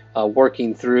you're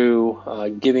working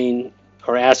through giving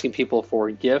or asking people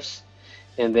for gifts,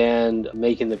 and then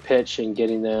making the pitch and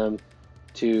getting them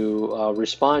to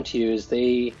respond to you is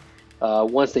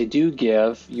once they do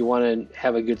give, you want to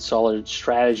have a good solid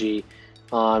strategy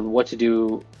on what to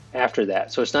do after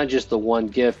that. So it's not just the one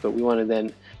gift, but we want to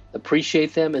then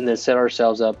appreciate them and then set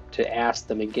ourselves up to ask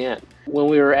them again. When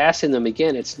we are asking them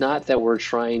again, it's not that we're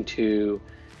trying to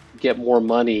get more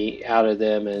money out of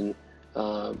them and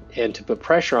to put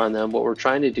pressure on them. What we're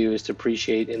trying to do is to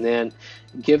appreciate and then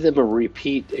give them a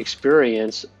repeat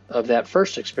experience of that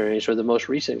first experience or the most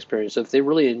recent experience. So if they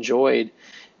really enjoyed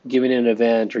giving an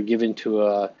event or giving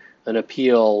to an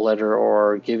appeal letter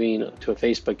or giving to a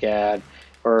Facebook ad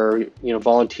or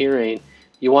volunteering,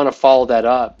 you want to follow that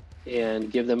up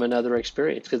and give them another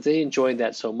experience because they enjoyed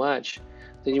that so much.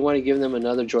 Then you want to give them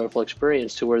another joyful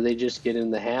experience to where they just get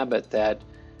in the habit that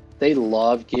they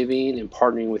love giving and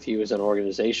partnering with you as an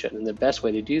organization. And the best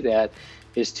way to do that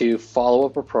is to follow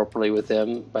up appropriately with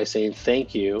them by saying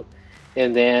thank you,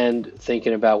 and then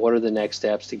thinking about what are the next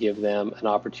steps to give them an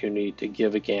opportunity to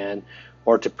give again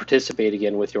or to participate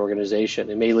again with your organization.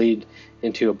 It may lead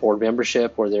into a board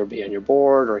membership where they'll be on your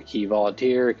board, or a key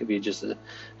volunteer. It could be just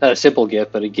not a simple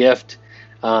gift, but a gift.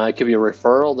 It could be a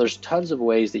referral. There's tons of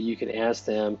ways that you can ask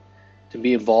them to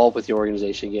be involved with your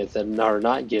organization again that are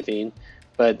not giving,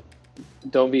 but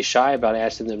don't be shy about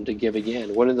asking them to give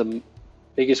again. One of the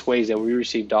biggest ways that we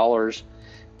received dollars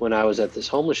when I was at this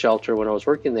homeless shelter, when I was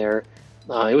working there,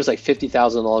 it was like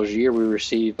 $50,000 a year we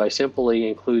received by simply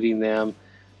including them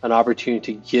an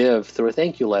opportunity to give through a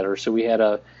thank you letter. So we had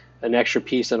an extra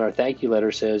piece in our thank you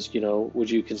letter says, would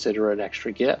you consider an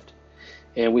extra gift?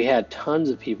 And we had tons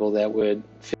of people that would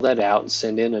fill that out and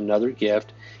send in another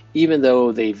gift, even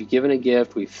though they've given a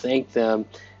gift, we've thanked them,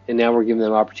 and now we're giving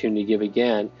them an opportunity to give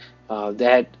again.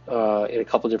 That in a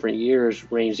couple different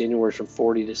years ranged anywhere from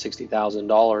 $40,000 to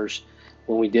 $60,000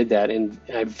 when we did that. And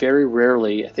I very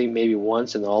rarely, I think maybe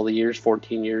once in all the years,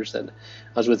 14 years that I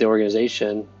was with the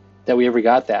organization, that we ever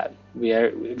got that. We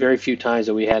had very few times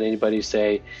that we had anybody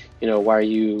say, why are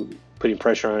you putting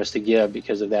pressure on us to give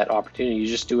because of that opportunity? You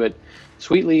just do it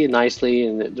sweetly and nicely,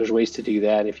 and there's ways to do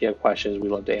that. If you have questions,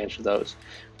 we'd love to answer those.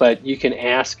 But you can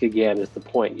ask again is the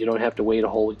point. You don't have to wait a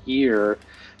whole year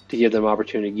to give them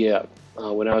opportunity to give.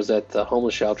 When I was at the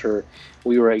homeless shelter,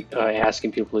 we were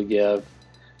asking people to give.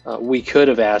 We could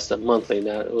have asked them monthly.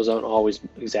 Now, it wasn't always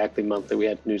exactly monthly. We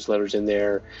had newsletters in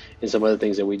there and some other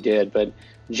things that we did. But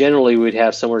generally, we'd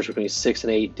have somewhere between 6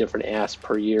 and 8 different asks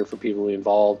per year for people to be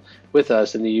involved with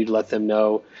us. And then you'd let them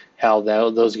know how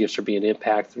those gifts are being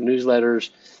impacted through newsletters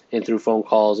and through phone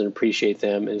calls, and appreciate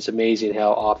them. And it's amazing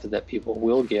how often that people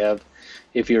will give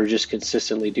if you're just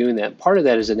consistently doing that. Part of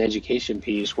that is an education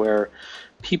piece where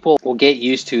people will get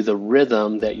used to the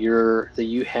rhythm that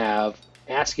you have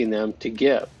asking them to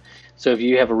give. So if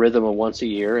you have a rhythm of once a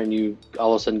year and you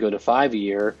all of a sudden go to 5 a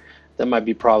year, that might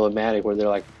be problematic where they're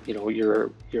like,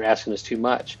 you're asking us too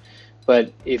much.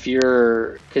 But if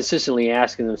you're consistently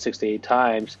asking them 6 to 8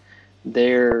 times,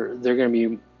 they're going to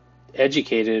be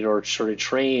educated or sort of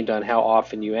trained on how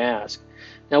often you ask.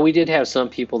 Now, we did have some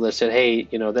people that said, hey,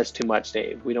 that's too much,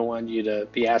 Dave. We don't want you to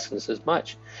be asking us as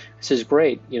much. I says,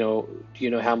 great. Do you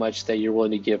know how much that you're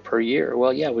willing to give per year?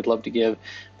 Well, yeah, we'd love to give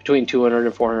between $200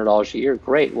 and $400 a year.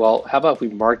 Great. Well, how about if we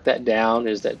mark that down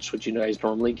as that's what you guys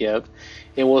normally give,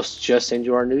 and we'll just send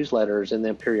you our newsletters and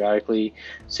then periodically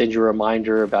send you a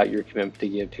reminder about your commitment to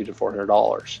give $200 to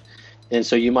 $400. And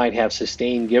so you might have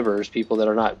sustained givers, people that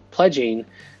are not pledging.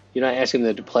 You're not asking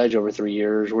them to pledge over 3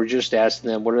 years. We're just asking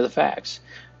them, what are the facts?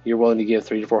 You're willing to give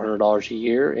 $300 to $400 a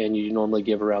year, and you normally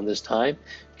give around this time.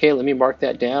 Okay, let me mark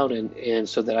that down, and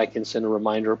so that I can send a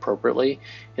reminder appropriately,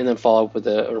 and then follow up with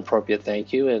an appropriate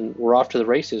thank you. And we're off to the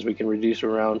races. We can reduce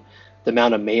around the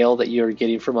amount of mail that you're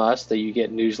getting from us, that you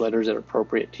get newsletters that are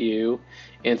appropriate to you,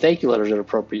 and thank you letters that are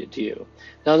appropriate to you.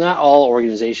 Now, not all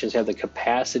organizations have the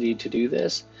capacity to do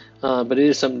this, but it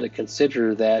is something to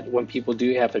consider that when people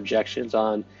do have objections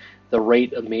on the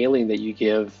rate of mailing that you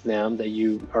give them, that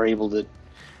you are able to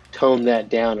tone that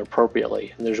down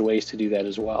appropriately, and there's ways to do that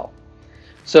as well.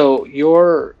 So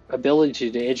your ability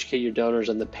to educate your donors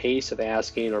on the pace of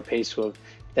asking or pace of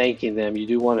thanking them, you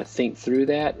do want to think through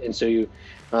that. And so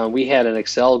we had an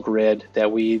Excel grid that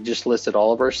we just listed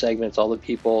all of our segments, all the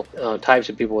people, types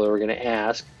of people that we're going to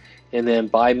ask, and then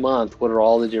by month, what are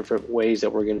all the different ways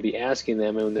that we're going to be asking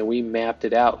them, and then we mapped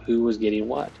it out who was getting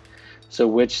what. So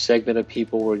which segment of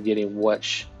people were getting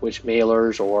which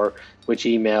mailers or which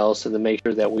emails, so to make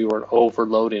sure that we weren't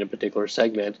overloading a particular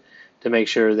segment, to make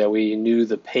sure that we knew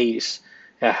the pace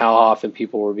at how often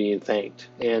people were being thanked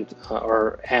and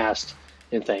or asked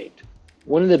and thanked.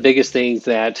 One of the biggest things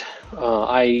that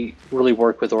I really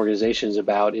work with organizations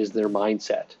about is their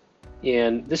mindset.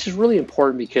 And this is really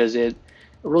important because it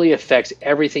really affects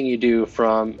everything you do,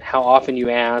 from how often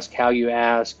you ask, how you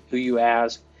ask, who you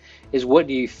ask, is what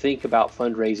do you think about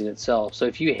fundraising itself. So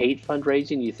if you hate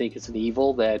fundraising, you think it's an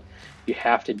evil that you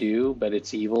have to do, but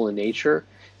it's evil in nature,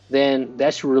 then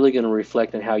that's really going to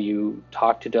reflect on how you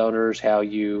talk to donors, how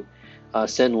you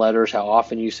send letters, how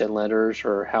often you send letters,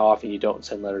 or how often you don't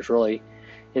send letters really.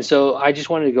 And so I just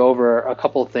wanted to go over a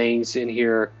couple of things in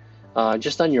here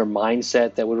just on your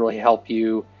mindset that would really help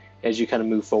you as you kind of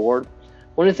move forward.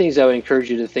 One of the things I would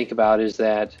encourage you to think about is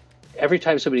that every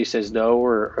time somebody says no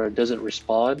or doesn't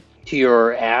respond to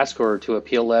your ask or to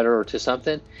appeal letter or to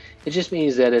something, it just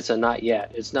means that it's a not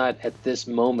yet. It's not at this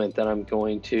moment that I'm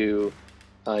going to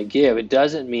give. It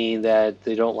doesn't mean that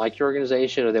they don't like your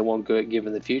organization or they won't give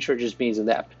in the future. It just means in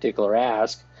that particular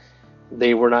ask,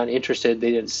 they were not interested,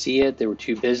 they didn't see it, they were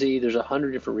too busy. There's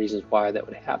 100 different reasons why that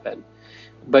would happen.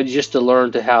 But just to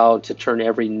learn to how to turn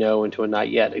every no into a not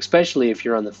yet, especially if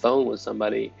you're on the phone with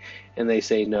somebody and they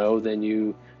say no, then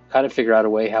you kind of figure out a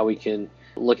way how we can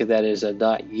look at that as a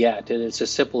not yet. And it's as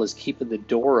simple as keeping the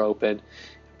door open,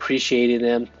 appreciating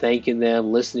them, thanking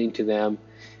them, listening to them,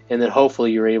 and then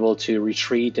hopefully you're able to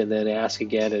retreat and then ask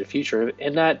again in the future.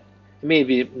 And it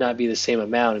may not be the same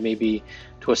amount. It may be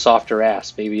to a softer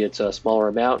ask. Maybe it's a smaller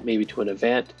amount, maybe to an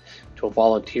event, to a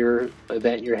volunteer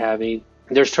event you're having.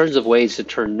 There's tons of ways to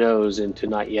turn no's into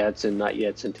not yets and not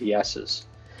yets into yeses.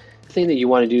 The thing that you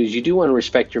want to do is you do want to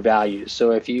respect your values.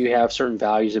 So if you have certain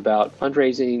values about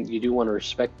fundraising, you do want to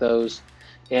respect those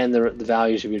and the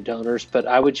values of your donors. But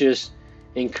I would just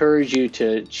encourage you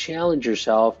to challenge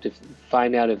yourself to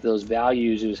find out if those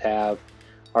values you have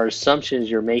are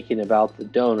assumptions you're making about the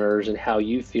donors and how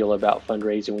you feel about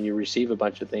fundraising when you receive a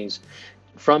bunch of things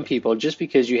from people. Just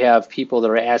because you have people that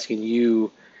are asking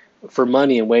you for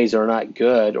money in ways that are not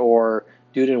good or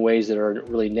do it in ways that are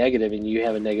really negative and you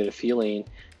have a negative feeling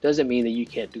doesn't mean that you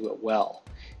can't do it well,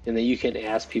 and that you can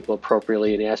ask people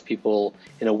appropriately and ask people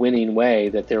in a winning way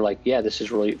that they're like, yeah, this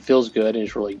is really feels good and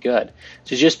it's really good.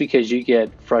 So just because you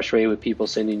get frustrated with people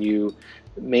sending you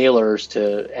mailers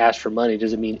to ask for money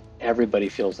doesn't mean everybody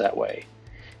feels that way.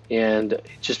 And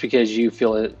just because you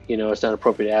feel it, it's not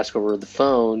appropriate to ask over the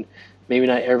phone, maybe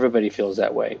not everybody feels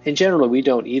that way. And generally, we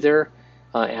don't either.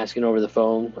 Asking over the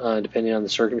phone, depending on the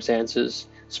circumstances.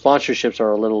 Sponsorships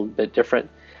are a little bit different.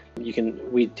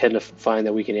 We tend to find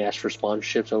that we can ask for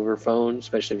sponsorships over phone,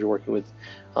 especially if you're working with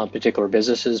particular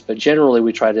businesses. But generally,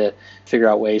 we try to figure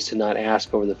out ways to not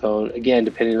ask over the phone. Again,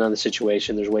 depending on the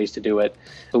situation, there's ways to do it.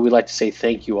 But we like to say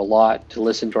thank you a lot, to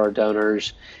listen to our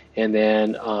donors, and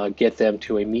then get them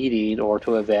to a meeting or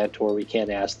to an event where we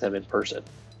can ask them in person.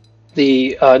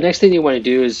 The next thing you want to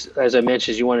do is, as I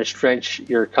mentioned, you want to stretch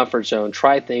your comfort zone.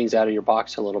 Try things out of your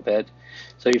box a little bit.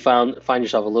 So you find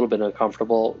yourself a little bit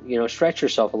uncomfortable, stretch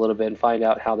yourself a little bit and find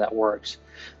out how that works.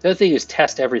 The other thing is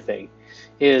test everything.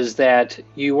 Is that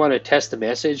you want to test the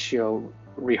message,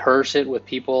 rehearse it with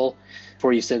people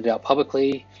before you send it out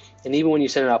publicly. And even when you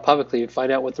send it out publicly,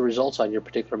 find out what the results on your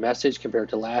particular message compared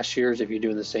to last year's if you're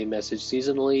doing the same message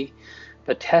seasonally.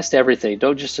 But test everything.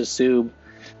 Don't just assume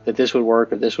that this would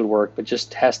work or this would work, but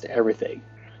just test everything.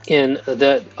 And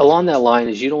along that line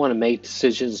is you don't want to make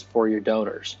decisions for your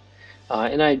donors.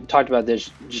 And I talked about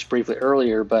this just briefly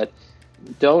earlier, but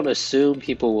don't assume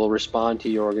people will respond to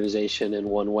your organization in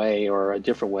one way or a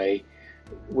different way.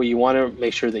 What you want to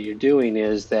make sure that you're doing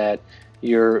is that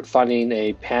you're finding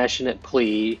a passionate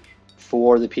plea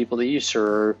for the people that you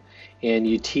serve, and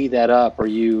you tee that up or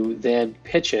you then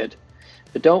pitch it.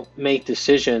 But don't make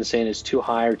decisions saying it's too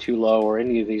high or too low or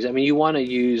any of these. I mean, you want to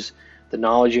use the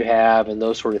knowledge you have and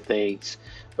those sort of things,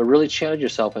 but really challenge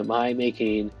yourself. Am I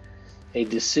making a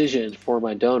decision for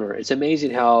my donor? It's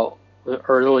amazing how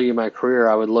early in my career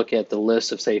I would look at the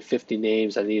list of, say, 50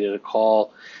 names I needed to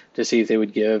call to see if they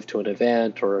would give to an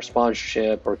event or a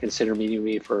sponsorship or consider meeting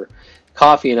me for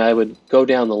coffee, and I would go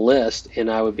down the list and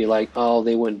I would be like, oh,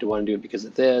 they wouldn't want to do it because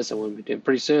of this. I wouldn't be doing it.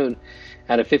 Pretty soon,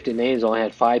 out of 50 names, I only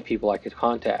had 5 people I could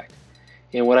contact.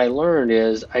 And what I learned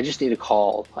is I just need to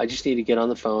call. I just need to get on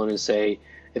the phone and say,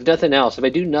 if nothing else, if I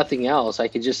do nothing else, I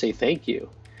could just say thank you.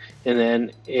 And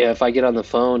then if I get on the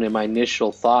phone and my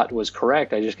initial thought was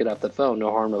correct, I just get off the phone,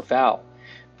 no harm, no foul.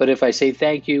 But if I say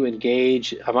thank you,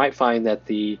 engage, I might find that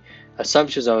the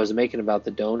assumptions I was making about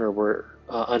the donor were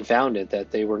unfounded,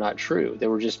 that they were not true. They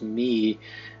were just me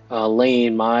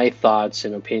laying my thoughts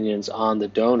and opinions on the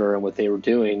donor and what they were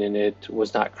doing, and it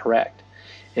was not correct.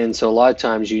 And so a lot of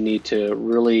times you need to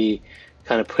really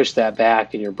kind of push that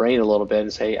back in your brain a little bit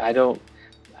and say,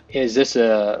 is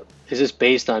this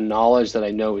based on knowledge that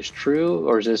I know is true,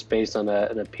 or is this based on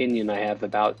an opinion I have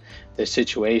about the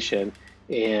situation?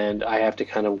 And I have to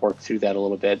kind of work through that a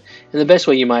little bit. And the best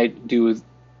way you might do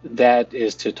that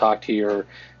is to talk to your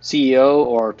CEO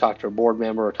or talk to a board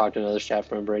member or talk to another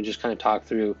staff member and just kind of talk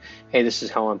through, hey, this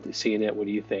is how I'm seeing it. What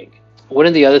do you think? One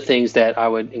of the other things that I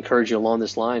would encourage you along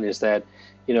this line is that,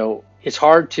 it's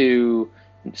hard to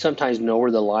sometimes know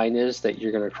where the line is that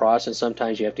you're going to cross, and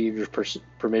sometimes you have to give your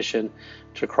permission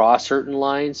to cross certain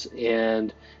lines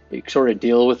and sort of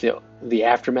deal with the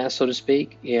aftermath, so to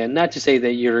speak. And not to say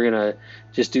that you're going to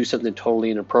just do something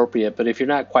totally inappropriate, but if you're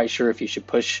not quite sure if you should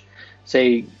push,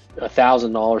 say,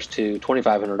 $1,000 to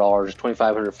 $2,500, $2,500,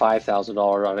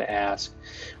 $5,000 on an ask,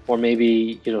 or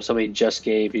maybe somebody just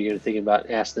gave, you're going to think about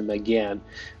asking them again.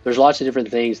 There's lots of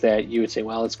different things that you would say,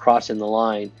 well, it's crossing the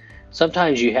line.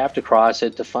 Sometimes you have to cross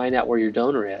it to find out where your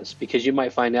donor is, because you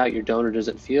might find out your donor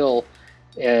doesn't feel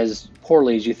as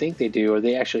poorly as you think they do, or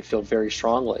they actually feel very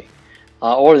strongly,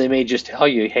 or they may just tell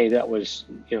you, hey,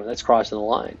 that's crossing the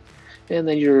line. And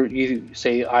then you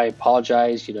say, I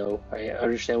apologize, I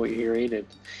understand what you're hearing, and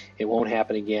it won't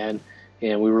happen again.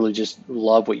 And we really just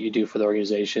love what you do for the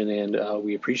organization, and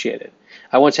we appreciate it.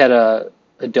 I once had a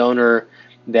donor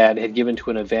that had given to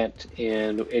an event,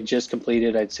 and it just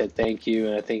completed. I'd said thank you,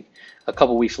 and I think a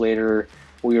couple weeks later,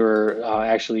 we were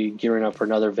actually gearing up for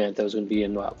another event that was going to be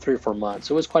in about 3 or 4 months.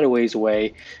 So it was quite a ways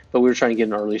away, but we were trying to get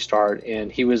an early start,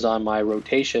 and he was on my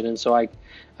rotation. And so I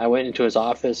went into his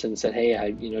office and said, hey,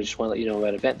 I just want to let you know about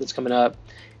an event that's coming up.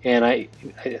 And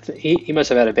he must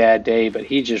have had a bad day, but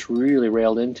he just really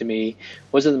railed into me.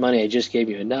 Wasn't the money I just gave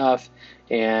you enough?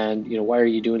 And, why are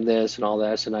you doing this and all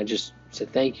this? And I just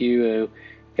said, thank you.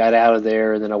 Got out of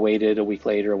there, and then I waited a week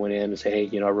later. I went in and said, hey,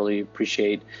 I really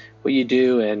appreciate what you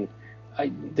do, and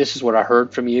this is what I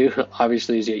heard from you.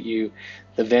 Obviously, is that the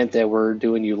event that we're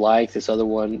doing you like. This other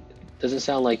one doesn't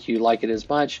sound like you like it as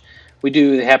much. We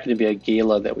do happen to be a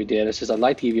gala that we did. It says, I'd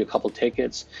like to give you a couple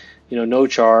tickets, no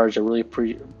charge. I really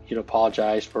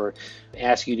apologize for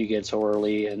asking you to get so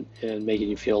early and making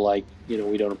you feel like,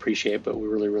 we don't appreciate it, but we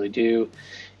really, really do.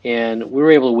 And we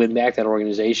were able to win back that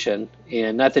organization.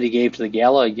 And not that he gave to the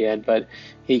gala again, but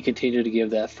he continued to give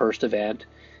that first event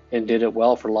and did it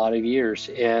well for a lot of years.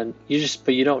 And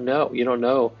but you don't know. You don't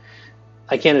know.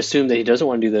 I can't assume that he doesn't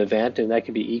want to do the event, and that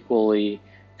could be equally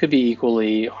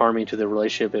harming to the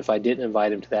relationship if I didn't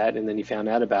invite him to that and then he found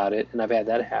out about it. And I've had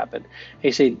that happen.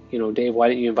 He said, Dave, why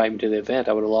didn't you invite me to the event?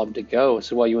 I would have loved to go. I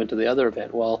said, well, you went to the other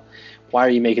event. Well, why are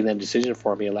you making that decision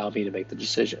for me? Allow me to make the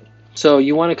decision. So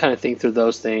you want to kind of think through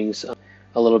those things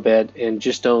a little bit, and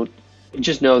just know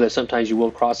that sometimes you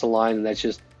will cross a line, and that's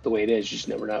just the way it is. You just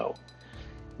never know.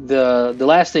 The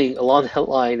last thing along that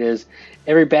line is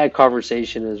every bad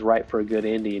conversation is ripe for a good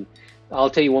ending. I'll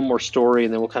tell you one more story,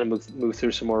 and then we'll kind of move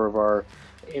through some more of our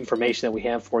information that we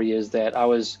have for you. Is that I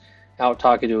was out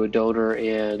talking to a donor,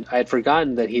 and I had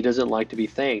forgotten that he doesn't like to be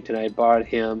thanked, and I bought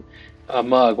him a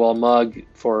mug. Well, a mug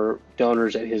for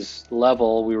donors at his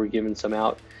level, we were giving some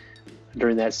out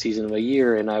during that season of a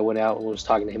year, and I went out and was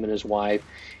talking to him and his wife,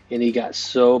 and he got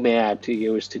so mad, he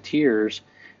was to tears,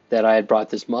 that I had brought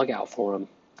this mug out for him.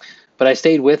 But I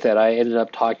stayed with it. I ended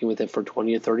up talking with him for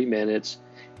 20 to 30 minutes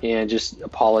and just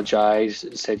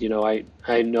apologized, said,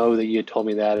 I know that you had told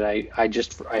me that, and I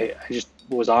just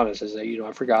was honest. I said,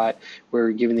 I forgot.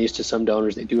 We're giving these to some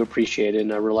donors. They do appreciate it,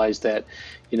 and I realized that,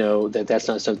 that's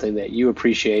not something that you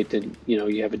appreciate, and,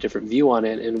 you have a different view on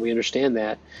it, and we understand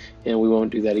that, and we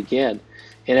won't do that again.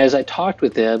 And as I talked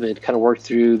with him and kind of worked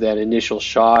through that initial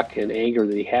shock and anger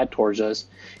that he had towards us,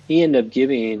 he ended up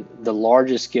giving the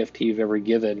largest gift he'd ever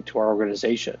given to our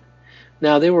organization.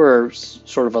 Now, they were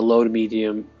sort of a low to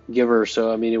medium giver,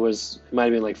 so, it might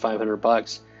have been like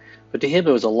 $500. But to him,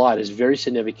 it was a lot. It's very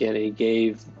significant, and he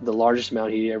gave the largest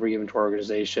amount he'd ever given to our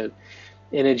organization.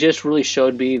 And it just really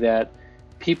showed me that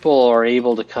people are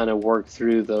able to kind of work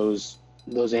through the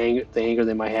anger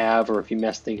they might have, or if you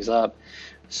mess things up.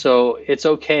 So it's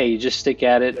okay. You just stick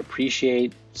at it,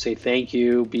 appreciate, say thank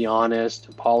you, be honest,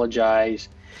 apologize,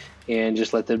 and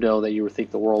just let them know that you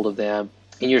think the world of them.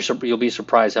 And you'll be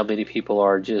surprised how many people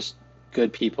are just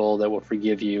good people that will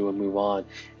forgive you and move on.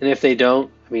 And if they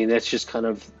don't, I mean, that's just kind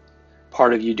of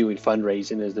part of you doing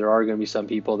fundraising, is there are going to be some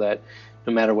people that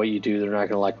no matter what you do, they're not going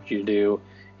to like what you do.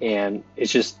 And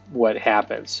it's just what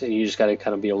happens. And you just got to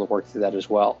kind of be able to work through that as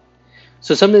well.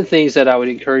 So some of the things that I would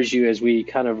encourage you as we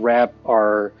kind of wrap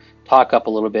our talk up a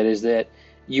little bit is that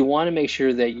you want to make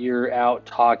sure that you're out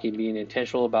talking, being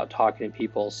intentional about talking to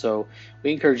people. So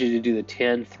we encourage you to do the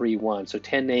 10-3-1. So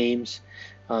 10 names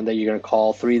that you're going to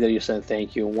call, 3 that you send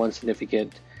thank you, and 1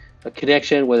 significant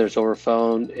connection, whether it's over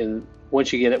phone. And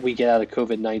once we get out of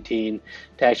COVID-19,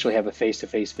 to actually have a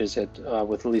face-to-face visit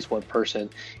with at least one person.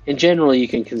 And generally, you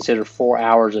can consider 4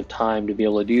 hours of time to be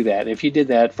able to do that. And if you did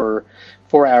that for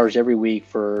 4 hours every week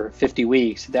for 50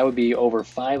 weeks, that would be over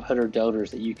 500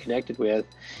 donors that you connected with,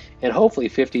 and hopefully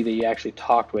 50 that you actually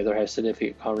talked with or had a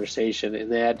significant conversation.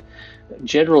 And that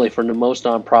generally for most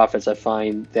nonprofits, I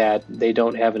find that they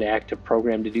don't have an active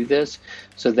program to do this.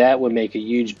 So that would make a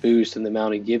huge boost in the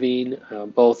amount of giving,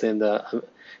 both in the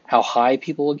how high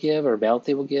people will give or amount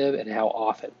they will give and how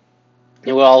often.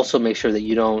 It will also make sure that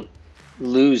you don't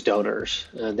lose donors.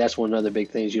 That's one of the big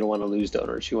things. You don't want to lose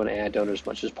donors. You want to add donors as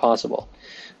much as possible.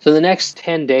 So the next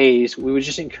 10 days, we would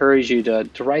just encourage you to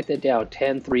write that down,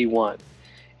 10-3-1,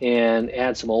 and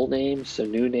add some old names,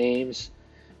 some new names.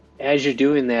 As you're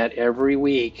doing that every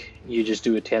week, you just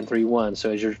do a 10-3-1.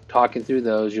 So as you're talking through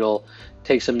those, you'll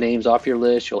take some names off your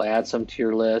list, you'll add some to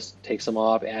your list, take some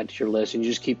off, add to your list, and you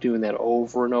just keep doing that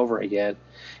over and over again,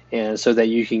 and so that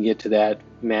you can get to that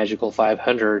magical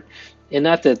 500. And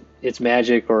not that it's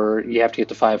magic or you have to get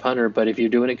to 500, but if you're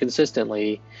doing it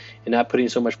consistently and not putting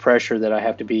so much pressure that I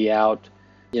have to be out,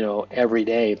 every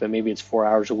day, but maybe it's 4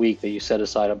 hours a week that you set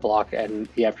aside a block in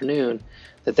the afternoon,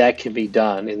 that can be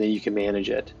done and then you can manage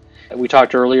it. We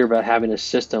talked earlier about having a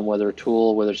system, whether a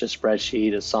tool, whether it's a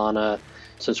spreadsheet, Asana,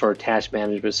 some sort of task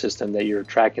management system that you're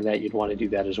tracking that, you'd want to do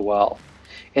that as well.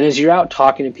 And as you're out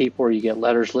talking to people or you get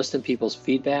letters, listen to people's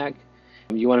feedback.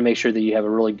 You want to make sure that you have a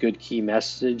really good key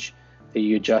message, that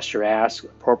you adjust your ask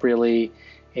appropriately,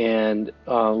 and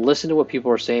listen to what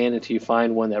people are saying until you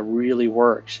find one that really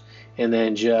works. And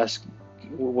then just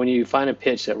when you find a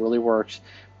pitch that really works,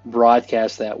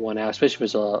 broadcast that one out, especially if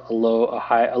it's a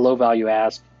low value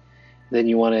ask. Then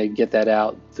you want to get that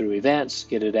out through events,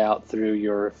 get it out through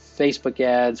your Facebook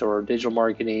ads or digital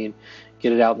marketing,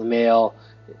 get it out in the mail.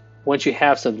 Once you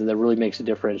have something that really makes a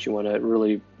difference, you want to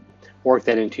really work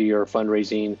that into your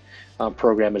fundraising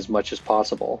program as much as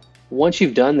possible. Once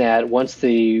you've done that, once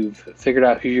you've figured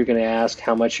out who you're going to ask,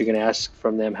 how much you're going to ask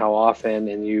from them, how often,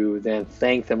 and you then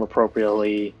thank them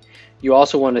appropriately, you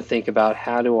also want to think about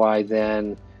how do I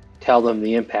then tell them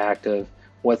the impact of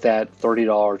what that $30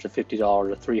 or $50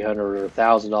 or $300 or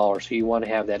 $1,000. So you want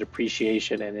to have that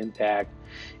appreciation and impact,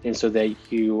 and so that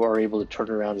you are able to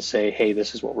turn around and say, hey,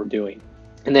 this is what we're doing.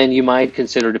 And then you might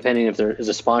consider, depending if there is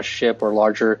a sponsorship or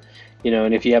larger,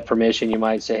 and if you have permission, you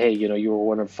might say, hey, you were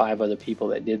one of 5 other people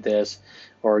that did this,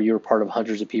 or you were part of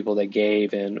hundreds of people that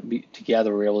gave, and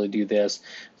together we're able to do this,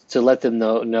 to let them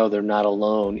know they're not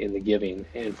alone in the giving.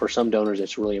 And for some donors,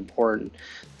 it's really important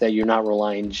that you're not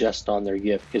relying just on their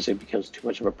gift, because it becomes too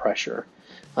much of a pressure.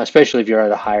 Especially if you're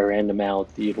at a higher end amount,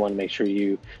 you'd want to make sure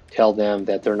you tell them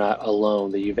that they're not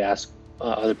alone, that you've asked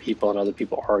other people and other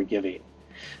people are giving.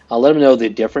 Let them know the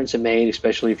difference it made,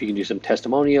 especially if you can do some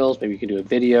testimonials. Maybe you can do a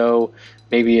video.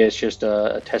 Maybe it's just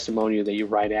a testimonial that you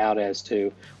write out as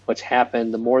to what's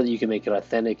happened. The more that you can make it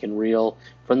authentic and real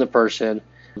from the person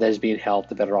that is being helped,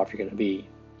 the better off you're going to be.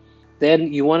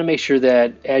 Then you want to make sure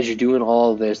that as you're doing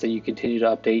all of this, that you continue to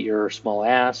update your small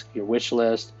ask, your wish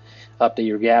list, update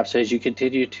your gaps. So as you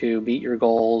continue to meet your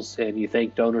goals and you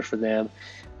thank donors for them,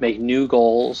 make new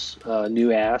goals,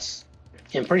 new asks.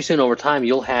 And pretty soon over time,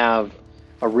 you'll have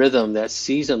a rhythm that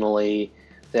seasonally,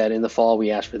 that in the fall we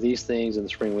ask for these things, in the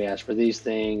spring we ask for these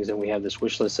things, and we have this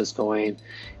wish list that's going,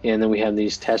 and then we have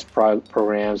these test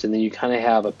programs, and then you kind of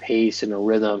have a pace and a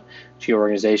rhythm to your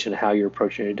organization, how you're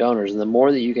approaching your donors. And the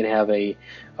more that you can have a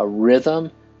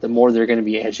rhythm, the more they're going to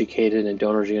be educated, and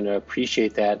donors are going to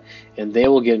appreciate that, and they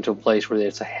will get into a place where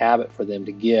it's a habit for them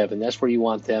to give. And that's where you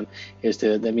want them,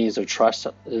 that means their trust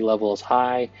level is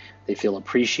high, they feel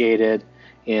appreciated,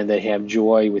 and they have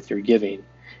joy with your giving.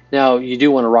 Now, you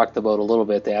do want to rock the boat a little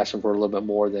bit to ask them for a little bit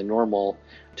more than normal,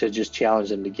 to just challenge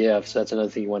them to give. So that's another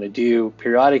thing you want to do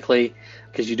periodically,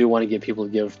 because you do want to get people to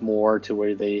give more, to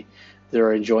where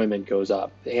their enjoyment goes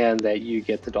up, and that you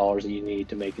get the dollars that you need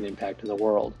to make an impact in the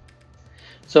world.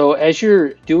 So as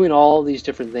you're doing all these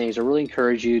different things, I really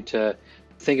encourage you to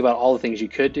think about all the things you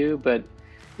could do. But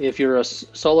if you're a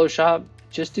solo shop,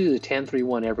 just do the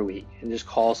 10-3-1 every week and just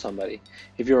call somebody.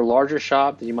 If you're a larger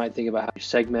shop, then you might think about how you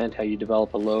segment, how you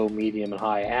develop a low, medium, and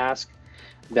high ask,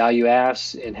 value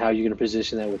asks, and how you're going to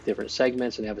position that with different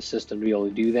segments and have a system to be able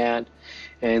to do that.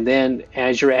 And then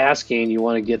as you're asking, you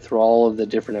want to get through all of the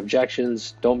different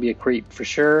objections. Don't be a creep for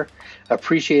sure.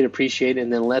 Appreciate,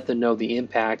 and then let them know the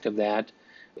impact of that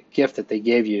gift that they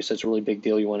gave you. So it's a really big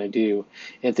deal you want to do.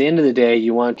 At the end of the day,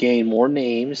 you want to gain more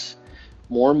names,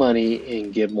 more money,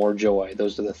 and give more joy.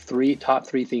 Those are the top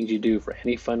three things you do for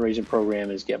any fundraising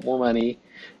program: is get more money,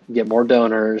 get more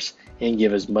donors, and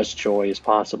give as much joy as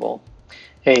possible.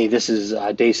 Hey, this is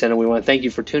Dave Sena. We want to thank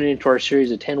you for tuning into our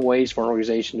series of 10 Ways for an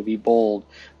Organization to Be Bold,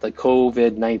 the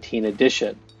COVID-19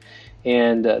 edition.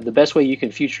 And the best way you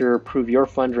can future-proof your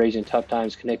fundraising in tough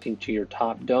times is connecting to your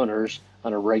top donors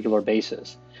on a regular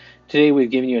basis. Today, we've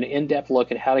given you an in-depth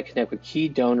look at how to connect with key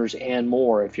donors and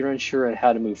more. If you're unsure on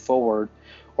how to move forward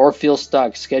or feel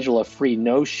stuck, schedule a free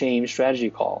no-shame strategy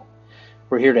call.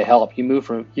 We're here to help. You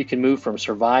can move from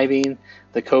surviving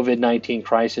the COVID-19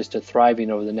 crisis to thriving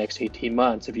over the next 18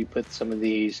 months if you put some of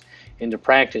these into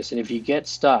practice. And if you get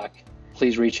stuck,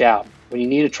 please reach out. When you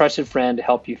need a trusted friend to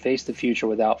help you face the future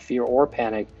without fear or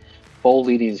panic, Bold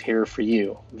Leading is here for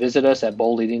you. Visit us at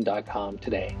boldleading.com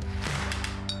today.